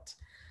subject.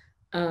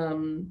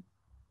 And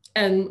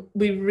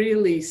we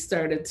really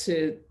started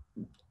to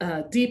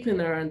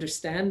deepen our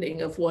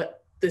understanding of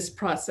what this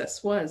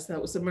process was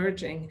that was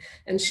emerging.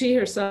 And she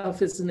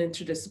herself is an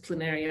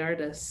interdisciplinary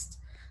artist,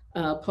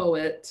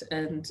 poet,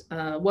 and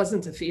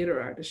wasn't a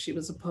theater artist. She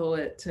was a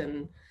poet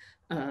and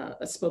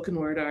a spoken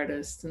word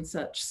artist and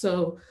such.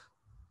 So,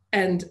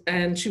 and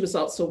she was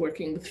also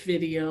working with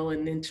video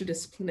and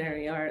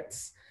interdisciplinary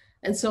arts.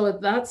 And so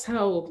that's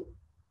how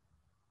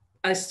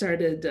I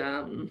started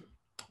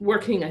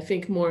working, I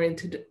think, more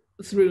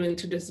through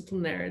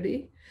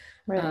interdisciplinarity.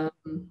 Right.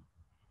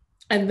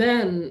 And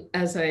then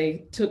as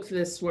I took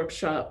this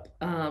workshop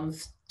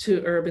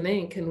to Urban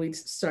Inc. and we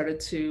started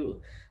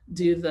to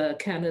do the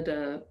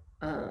Canada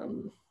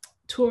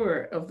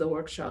tour of the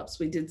workshops,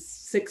 we did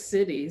 6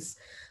 cities.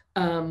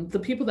 The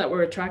people that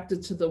were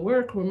attracted to the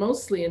work were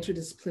mostly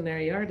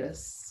interdisciplinary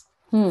artists.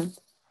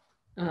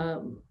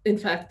 In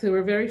fact, there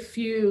were very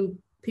few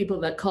people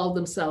that called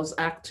themselves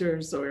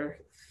actors or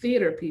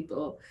theater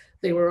people.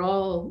 They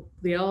all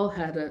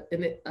had a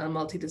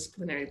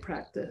multidisciplinary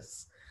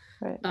practice.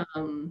 Right.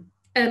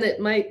 And it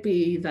might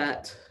be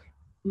that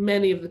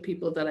many of the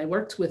people that I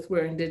worked with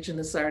were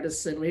Indigenous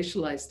artists and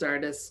racialized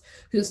artists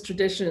whose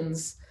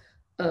traditions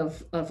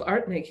of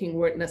art making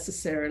weren't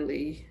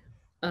necessarily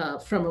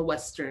from a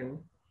Western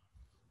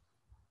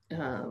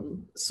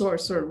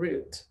source or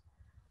root.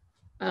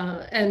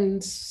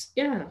 And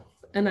yeah,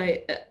 and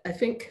I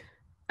think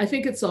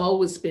it's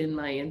always been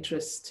my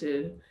interest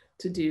to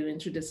do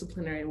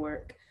interdisciplinary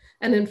work.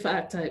 And in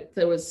fact,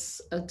 there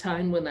was a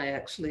time when I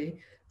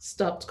actually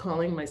stopped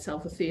calling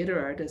myself a theater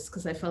artist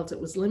because I felt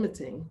it was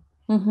limiting.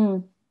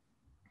 Mm-hmm.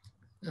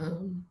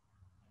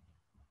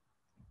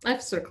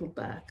 I've circled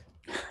back.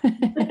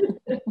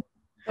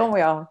 Don't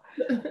we all?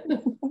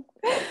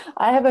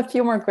 I have a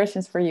few more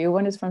questions for you.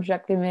 One is from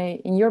Jacques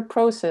Lemay. In your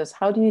process,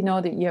 how do you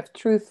know that you have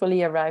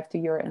truthfully arrived to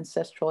your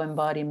ancestral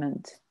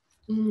embodiment?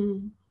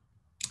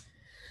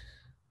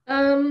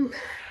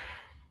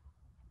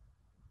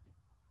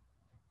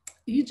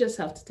 You just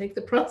have to take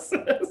the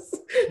process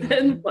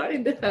and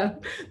find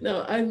out.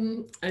 No,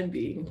 I'm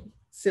being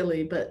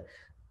silly, but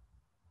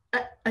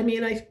I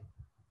mean, I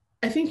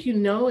think you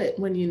know it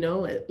when you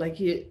know it. Like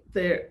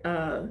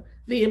the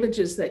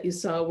images that you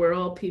saw were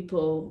all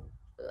people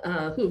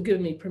who've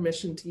given me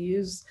permission to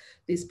use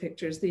these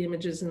pictures. The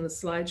images in the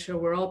slideshow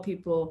were all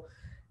people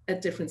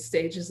at different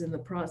stages in the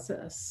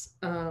process.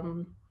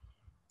 And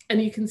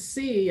you can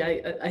see,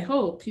 I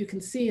hope you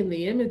can see in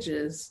the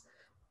images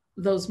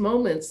those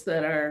moments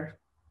that are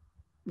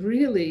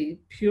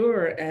really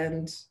pure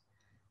and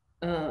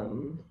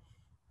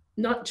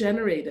not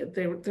generated.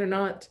 They're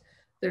not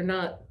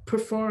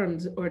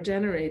performed or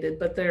generated,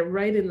 but they're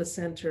right in the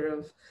center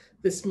of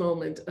this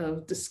moment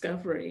of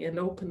discovery and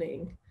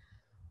opening.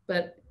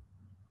 But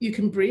you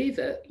can breathe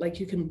it, like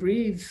you can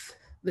breathe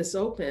this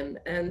open.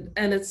 And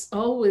it's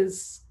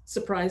always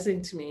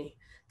surprising to me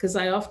because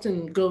I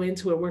often go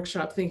into a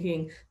workshop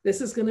thinking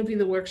this is going to be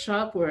the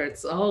workshop where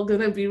it's all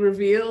going to be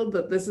revealed,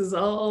 that this is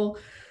all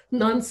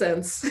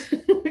nonsense.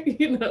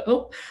 You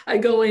know, I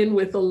go in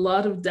with a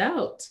lot of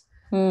doubt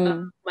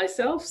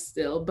myself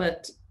still,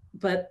 but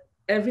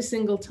every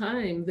single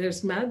time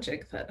there's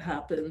magic that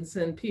happens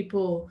and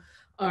people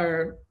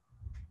are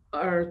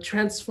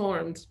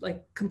transformed,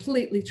 like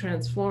completely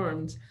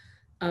transformed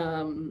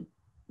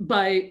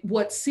by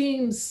what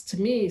seems to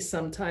me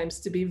sometimes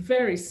to be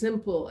very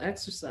simple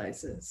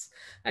exercises.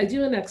 I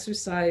do an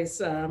exercise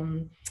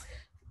from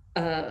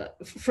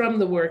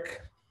the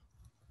work,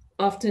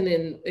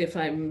 often if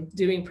I'm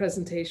doing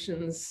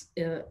presentations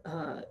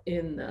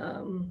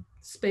in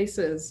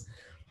spaces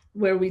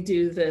where we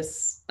do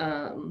this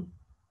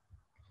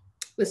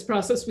this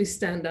process. We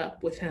stand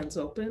up with hands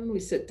open, we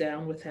sit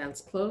down with hands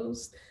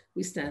closed,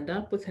 we stand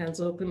up with hands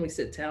open, we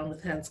sit down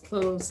with hands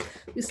closed,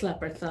 we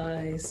slap our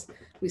thighs,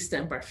 we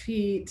stamp our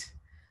feet,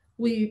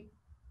 we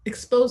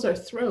expose our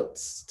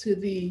throats to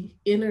the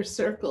inner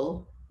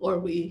circle, or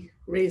we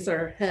raise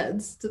our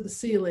heads to the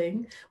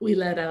ceiling, we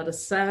let out a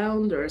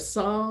sound or a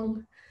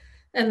song,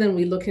 and then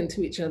we look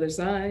into each other's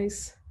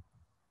eyes.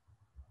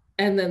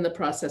 And then the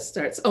process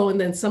starts. Oh,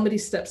 and then somebody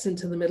steps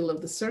into the middle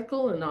of the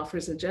circle and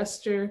offers a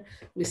gesture.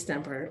 We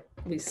slap our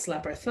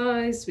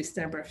thighs, we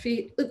stamp our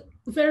feet.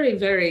 Very,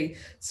 very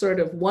sort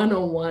of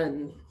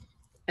 101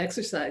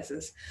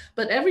 exercises.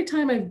 But every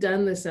time I've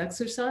done this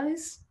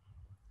exercise,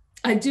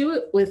 I do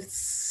it with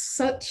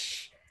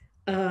such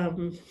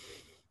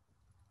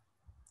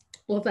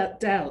well, that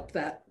doubt,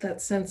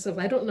 that sense of,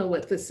 I don't know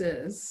what this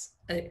is.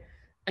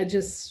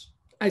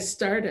 I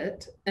start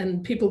it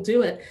and people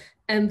do it.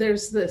 And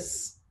there's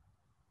this,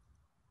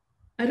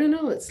 I don't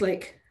know, it's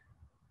like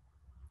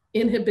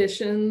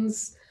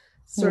inhibitions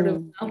sort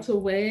of melt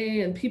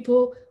away and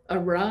people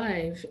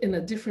arrive in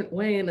a different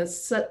way. And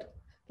it's such,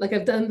 like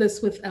I've done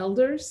this with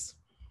elders,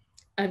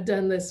 I've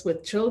done this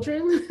with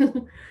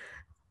children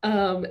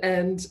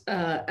and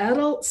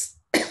adults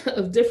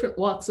of different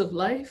walks of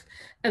life.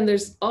 And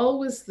there's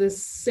always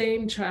this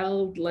same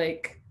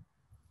childlike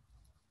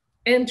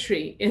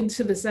entry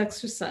into this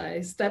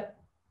exercise that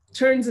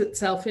turns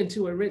itself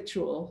into a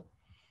ritual,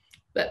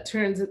 that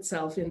turns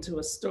itself into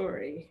a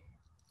story,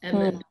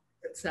 and then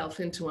itself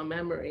into a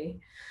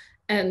memory.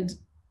 And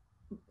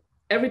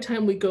every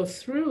time we go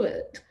through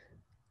it,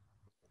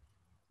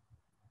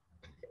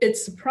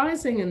 it's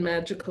surprising and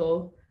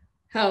magical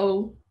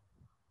how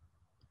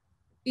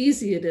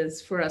easy it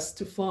is for us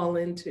to fall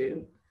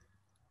into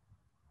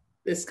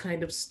this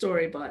kind of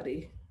story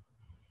body.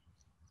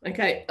 Like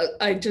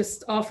I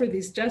just offer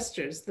these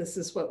gestures. This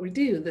is what we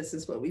do. This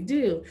is what we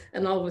do.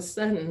 And all of a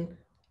sudden,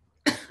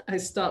 I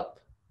stop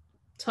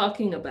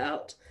talking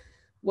about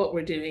what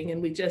we're doing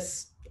and we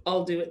just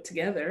all do it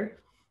together.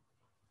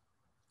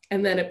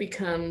 And then it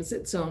becomes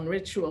its own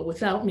ritual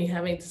without me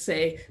having to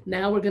say,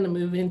 now we're going to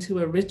move into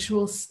a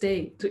ritual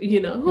state, you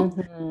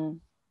know?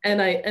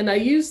 And I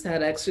use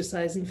that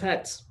exercise. In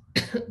fact,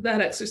 that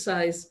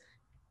exercise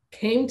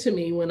came to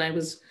me when I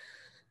was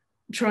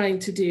trying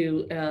to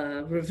do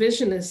a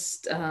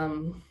revisionist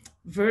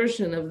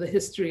version of the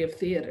history of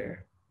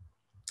theater.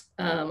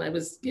 I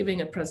was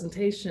giving a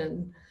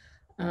presentation,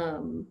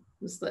 it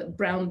was the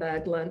brown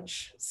bag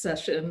lunch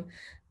session,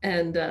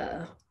 and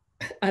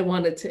I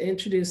wanted to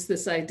introduce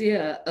this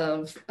idea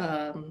of,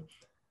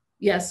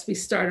 yes, we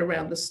start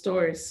around the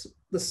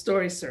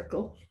story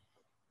circle.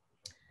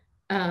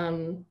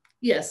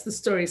 Yes, the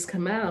stories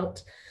come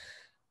out,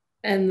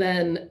 and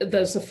then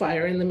there's a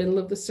fire in the middle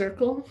of the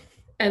circle.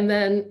 And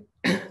then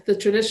the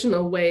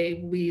traditional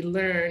way we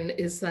learn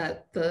is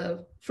that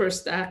the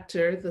first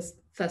actor, the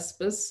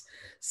Thespis,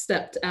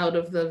 stepped out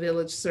of the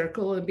village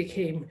circle and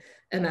became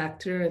an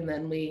actor. And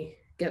then we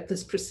get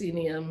this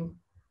proscenium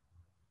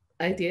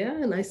idea.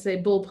 And I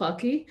say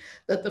bullpucky,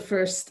 that the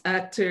first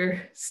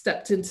actor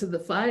stepped into the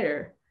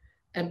fire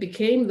and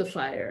became the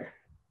fire.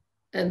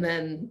 And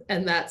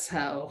that's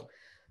how,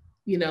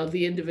 you know,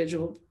 the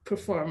individual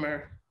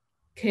performer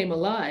came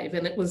alive.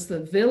 And it was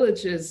the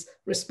village's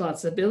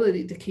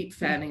responsibility to keep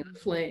fanning the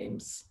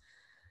flames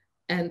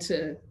and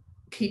to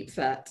keep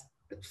that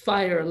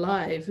fire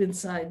alive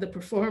inside the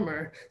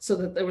performer so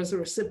that there was a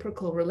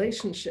reciprocal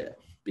relationship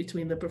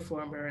between the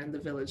performer and the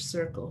village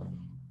circle.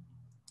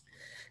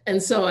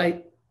 And so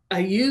I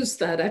used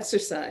that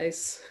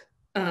exercise,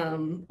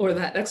 or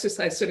that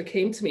exercise sort of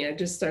came to me. I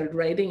just started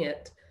writing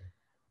it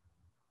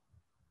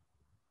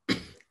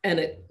and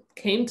it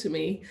came to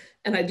me,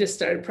 and I just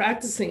started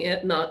practicing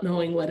it, not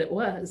knowing what it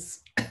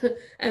was.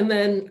 And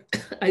then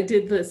I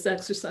did this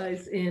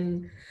exercise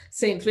in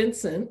St.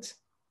 Vincent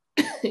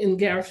in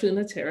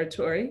Garifuna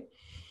territory.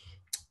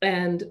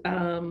 And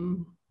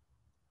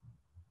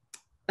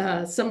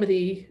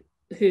somebody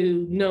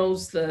who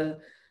knows the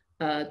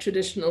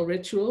traditional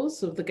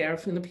rituals of the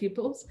Garifuna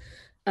peoples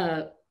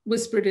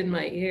whispered in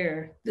my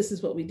ear, this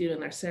is what we do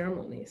in our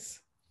ceremonies.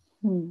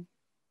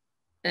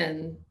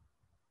 And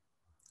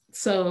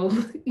so,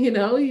 you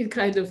know, you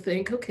kind of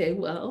think, okay,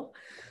 well,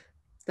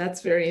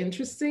 that's very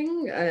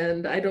interesting.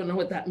 And I don't know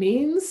what that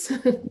means,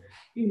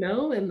 you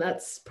know, and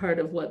that's part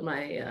of what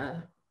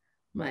my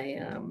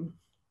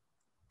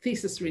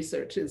thesis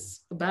research is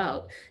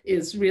about,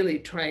 is really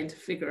trying to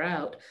figure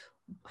out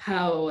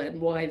how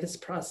and why this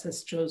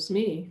process chose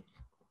me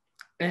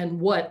and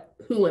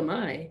who am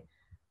I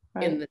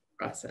in this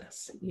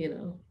process, you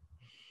know?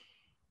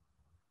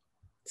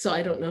 So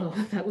I don't know.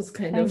 That was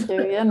kind of.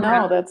 Thank you. Yeah,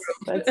 no, that's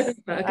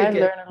I've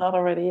learned a lot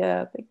already.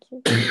 Yeah, thank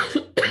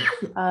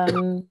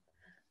you.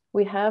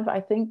 We have, I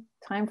think,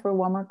 time for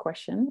one more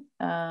question.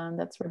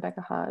 That's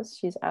Rebecca Haas.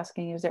 She's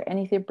asking, is there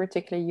anything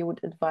particular you would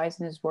advise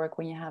in this work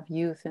when you have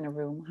youth in a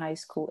room, high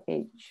school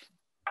age?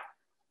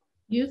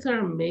 Youth are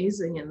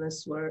amazing in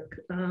this work.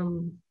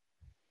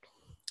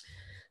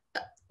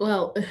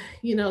 Well,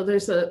 you know,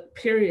 there's a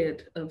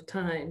period of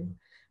time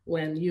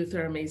when youth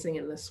are amazing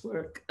in this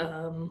work.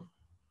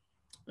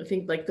 I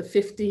think like the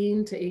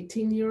 15 to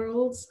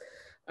 18-year-olds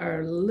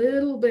are a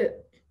little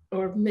bit,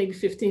 or maybe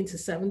 15 to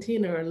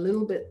 17 are a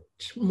little bit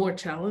more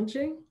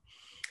challenging.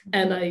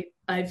 And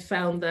I've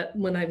found that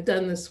when I've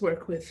done this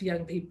work with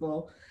young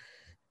people,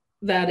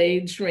 that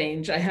age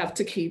range, I have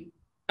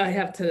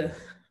to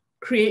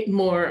create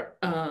more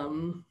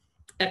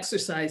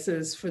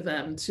exercises for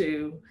them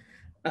to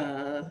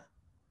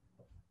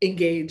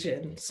engage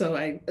in. So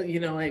I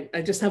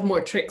just have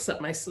more tricks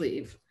up my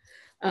sleeve.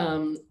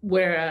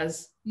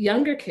 Whereas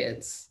younger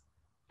kids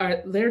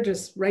they're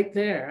just right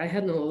there. I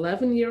had an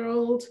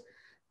 11-year-old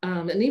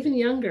and even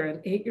younger,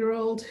 an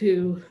 8-year-old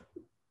who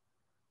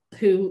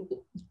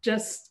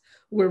just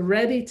were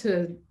ready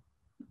to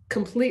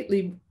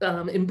completely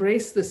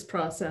embrace this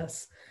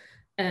process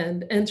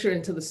and enter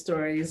into the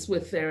stories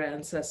with their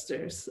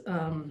ancestors.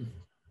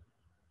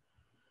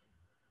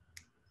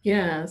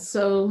 Yeah,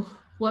 so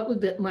what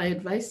would my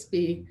advice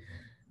be?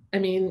 I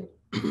mean,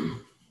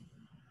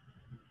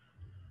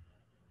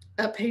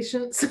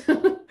 patience.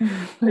 I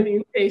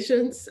mean,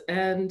 patience,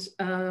 and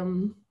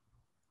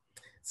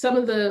some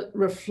of the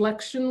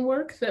reflection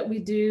work that we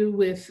do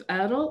with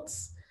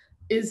adults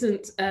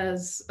isn't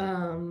as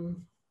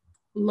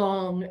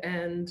long,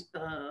 and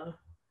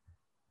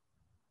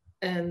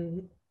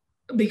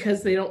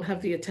because they don't have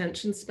the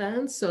attention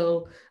span.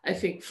 So I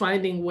think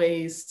finding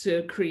ways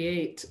to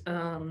create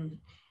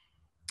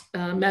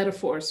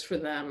metaphors for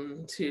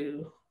them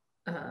to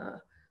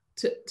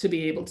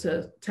be able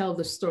to tell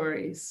the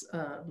stories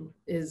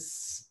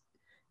is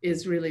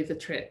really the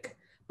trick.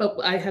 But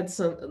I had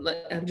some,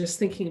 I'm just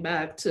thinking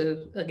back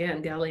to,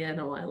 again,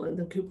 Galiano Island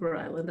and Cooper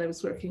Island. I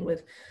was working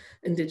with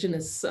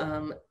Indigenous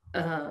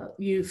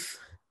youth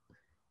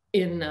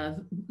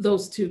in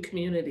those two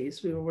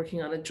communities. We were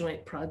working on a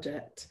joint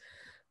project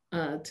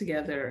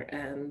together,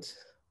 and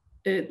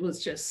it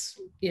was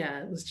just,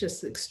 yeah, it was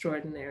just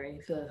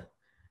extraordinary,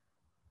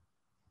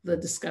 the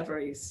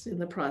discoveries in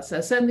the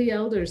process, and the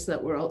elders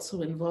that were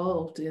also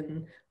involved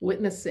in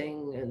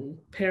witnessing, and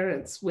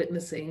parents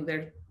witnessing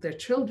their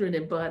children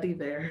embody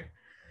their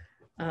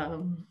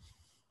own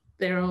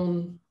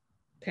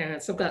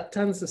parents. I've got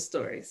tons of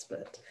stories,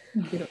 but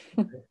we don't.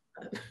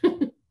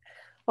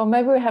 Well,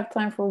 maybe we have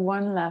time for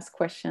one last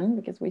question,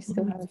 because we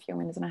still have a few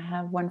minutes, and I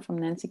have one from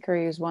Nancy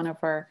Curry, who's one of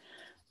our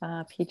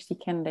PhD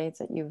candidates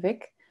at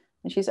UVic,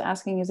 and she's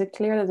asking, is it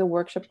clear that the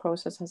workshop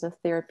process has a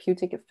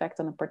therapeutic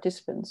effect on the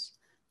participants?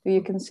 Do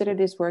you consider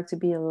this work to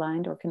be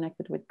aligned or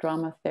connected with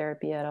drama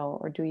therapy at all,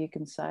 or do you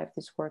conceive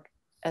this work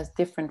as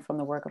different from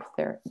the work of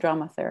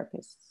drama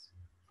therapists?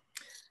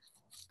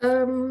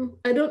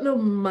 I don't know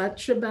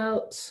much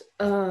about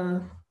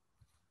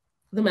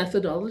the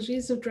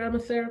methodologies of drama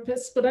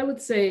therapists, but I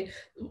would say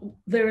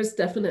there is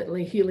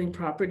definitely healing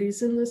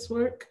properties in this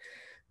work.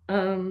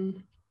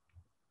 And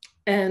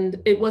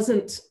it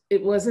wasn't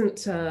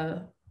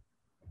the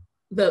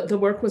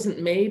work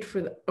wasn't made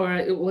for, or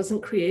it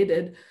wasn't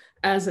created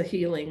as a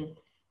healing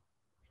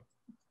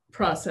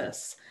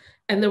process.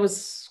 And there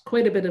was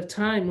quite a bit of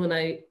time when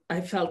I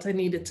felt I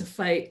needed to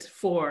fight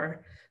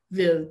for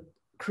the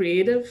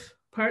creative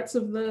parts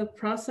of the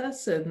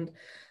process. And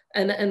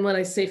when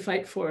I say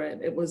fight for it,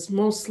 it was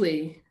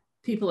mostly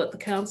people at the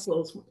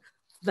councils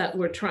that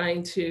were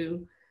trying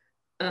to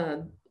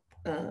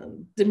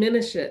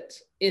diminish it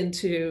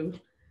into,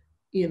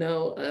 you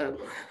know,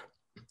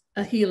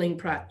 a healing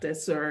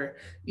practice, or,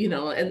 you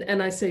know,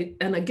 and I say,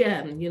 and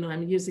again, you know,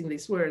 I'm using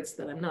these words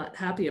that I'm not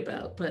happy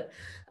about, but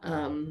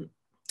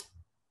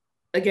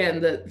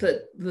again,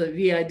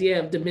 the idea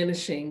of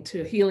diminishing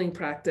to healing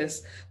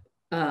practice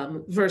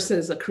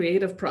versus a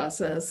creative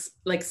process,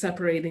 like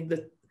separating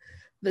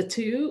the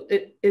two,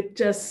 it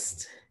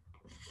just,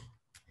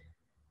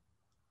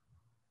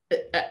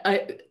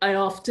 I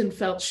often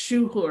felt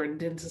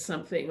shoehorned into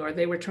something, or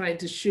they were trying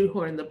to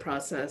shoehorn the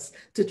process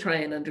to try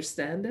and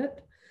understand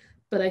it.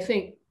 But I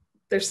think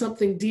there's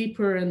something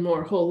deeper and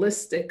more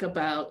holistic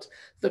about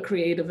the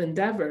creative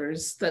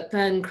endeavors that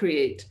then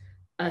create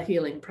a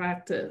healing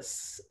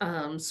practice.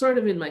 Sort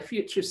of in my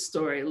future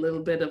story, a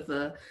little bit of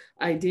the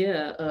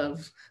idea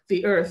of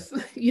the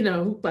earth, you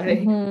know,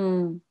 by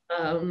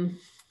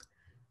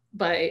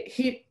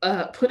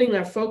putting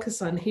our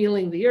focus on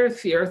healing the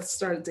earth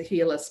started to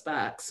heal us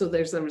back. So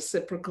there's a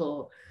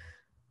reciprocal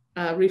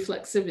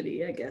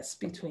reflexivity, I guess,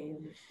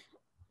 between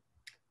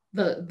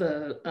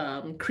the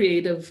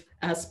creative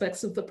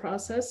aspects of the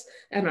process,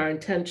 and our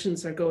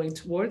intentions are going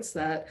towards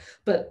that.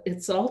 But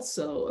it's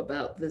also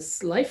about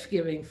this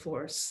life-giving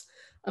force,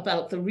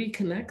 about the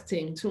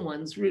reconnecting to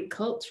one's root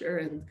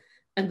culture,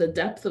 and the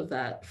depth of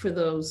that for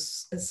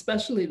those,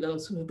 especially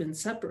those who have been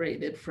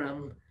separated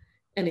from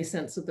any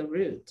sense of the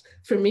root.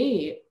 For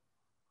me,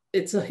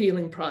 it's a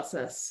healing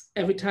process.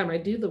 Every time I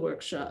do the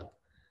workshop,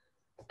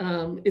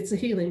 it's a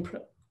healing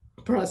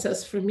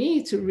process for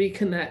me to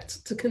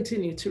reconnect, to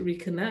continue to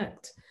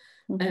reconnect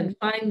and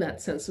find that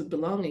sense of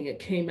belonging. It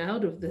came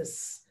out of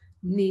this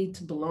need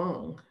to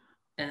belong.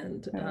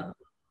 And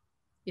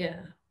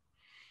yeah.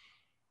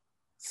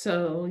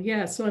 So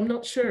I'm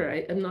not sure.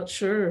 I'm not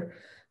sure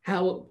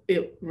how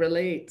it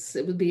relates.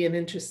 It would be an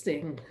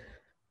interesting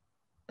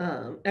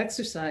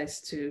exercise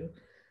to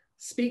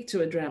speak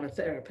to a drama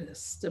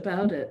therapist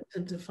about it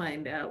and to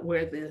find out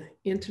where the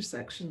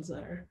intersections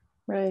are.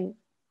 Right.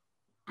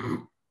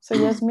 So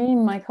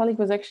Yasmin, my colleague,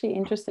 was actually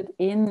interested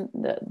in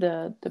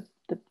the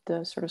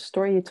sort of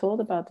story you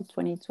told about the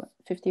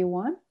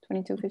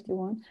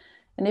 2251,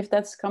 and if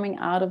that's coming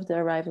out of the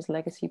Arrivals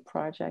Legacy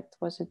project.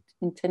 Was it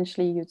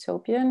intentionally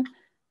utopian?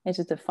 Is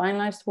it a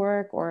finalized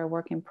work or a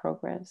work in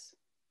progress?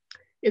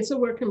 It's a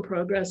work in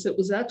progress. It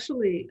was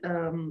actually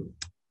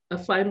a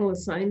final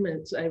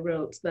assignment. I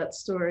wrote that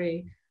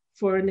story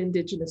for an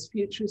Indigenous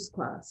Futures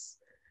class.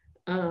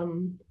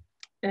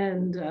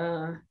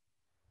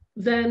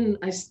 Then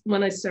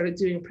when I started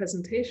doing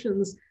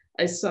presentations,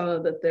 I saw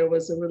that there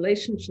was a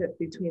relationship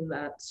between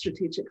that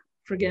strategic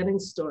forgetting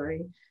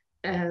story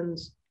and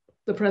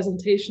the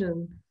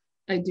presentation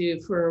I do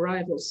for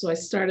arrivals. So I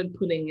started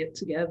putting it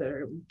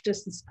together.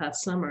 Just this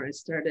past summer, I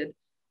started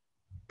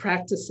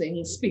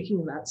practicing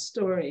speaking that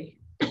story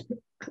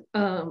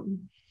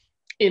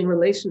in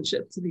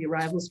relationship to the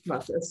arrivals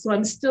process. So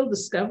I'm still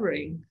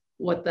discovering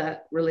what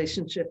that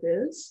relationship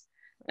is.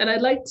 And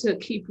I'd like to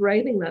keep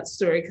writing that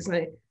story because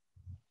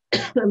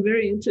I'm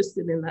very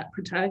interested in that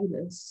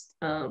protagonist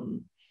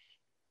and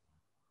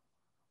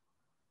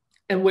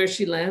where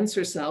she lands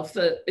herself.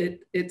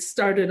 It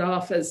started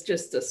off as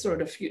just a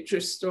sort of future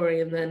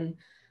story and then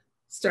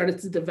started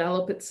to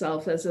develop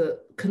itself as a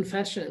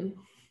confession.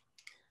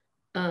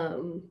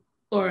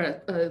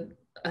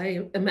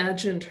 I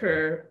imagined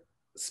her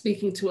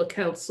speaking to a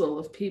council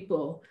of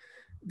people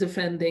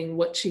defending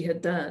what she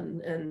had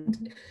done.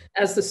 And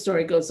as the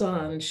story goes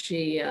on,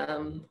 she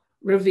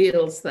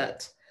reveals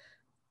that,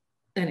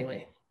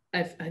 anyway,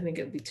 I think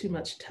it'd be too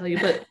much to tell you,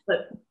 but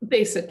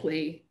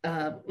basically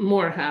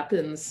more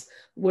happens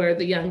where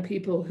the young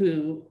people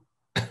who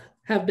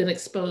have been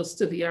exposed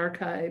to the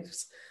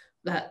archives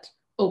that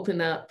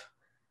open up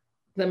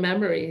the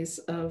memories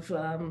of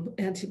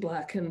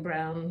anti-Black and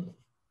brown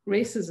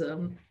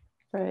racism,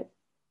 right,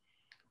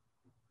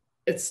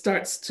 it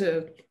starts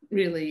to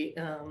really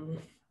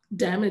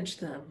damage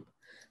them.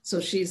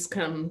 So she's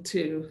come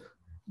to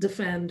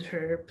defend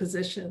her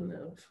position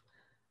of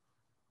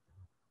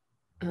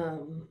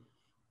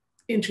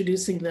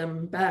introducing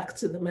them back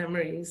to the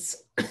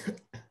memories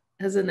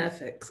as an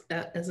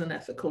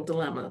ethical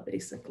dilemma,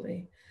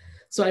 basically.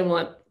 So I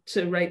want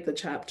to write the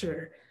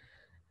chapter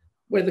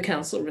where the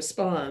council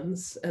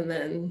responds and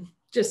then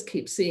just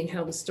keep seeing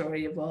how the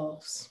story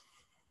evolves.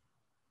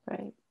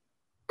 right.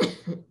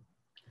 Thank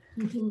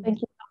you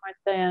so much,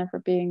 Diane, for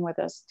being with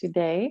us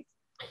today.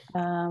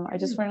 I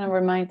just want to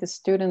remind the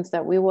students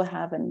that we will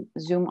have a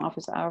Zoom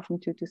office hour from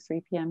 2 to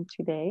 3 p.m.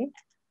 today.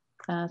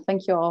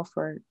 Thank you all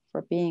for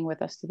being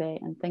with us today.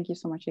 And thank you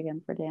so much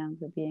again for Diane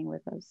for being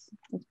with us.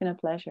 It's been a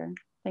pleasure.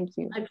 Thank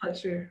you. My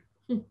pleasure.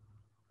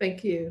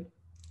 Thank you.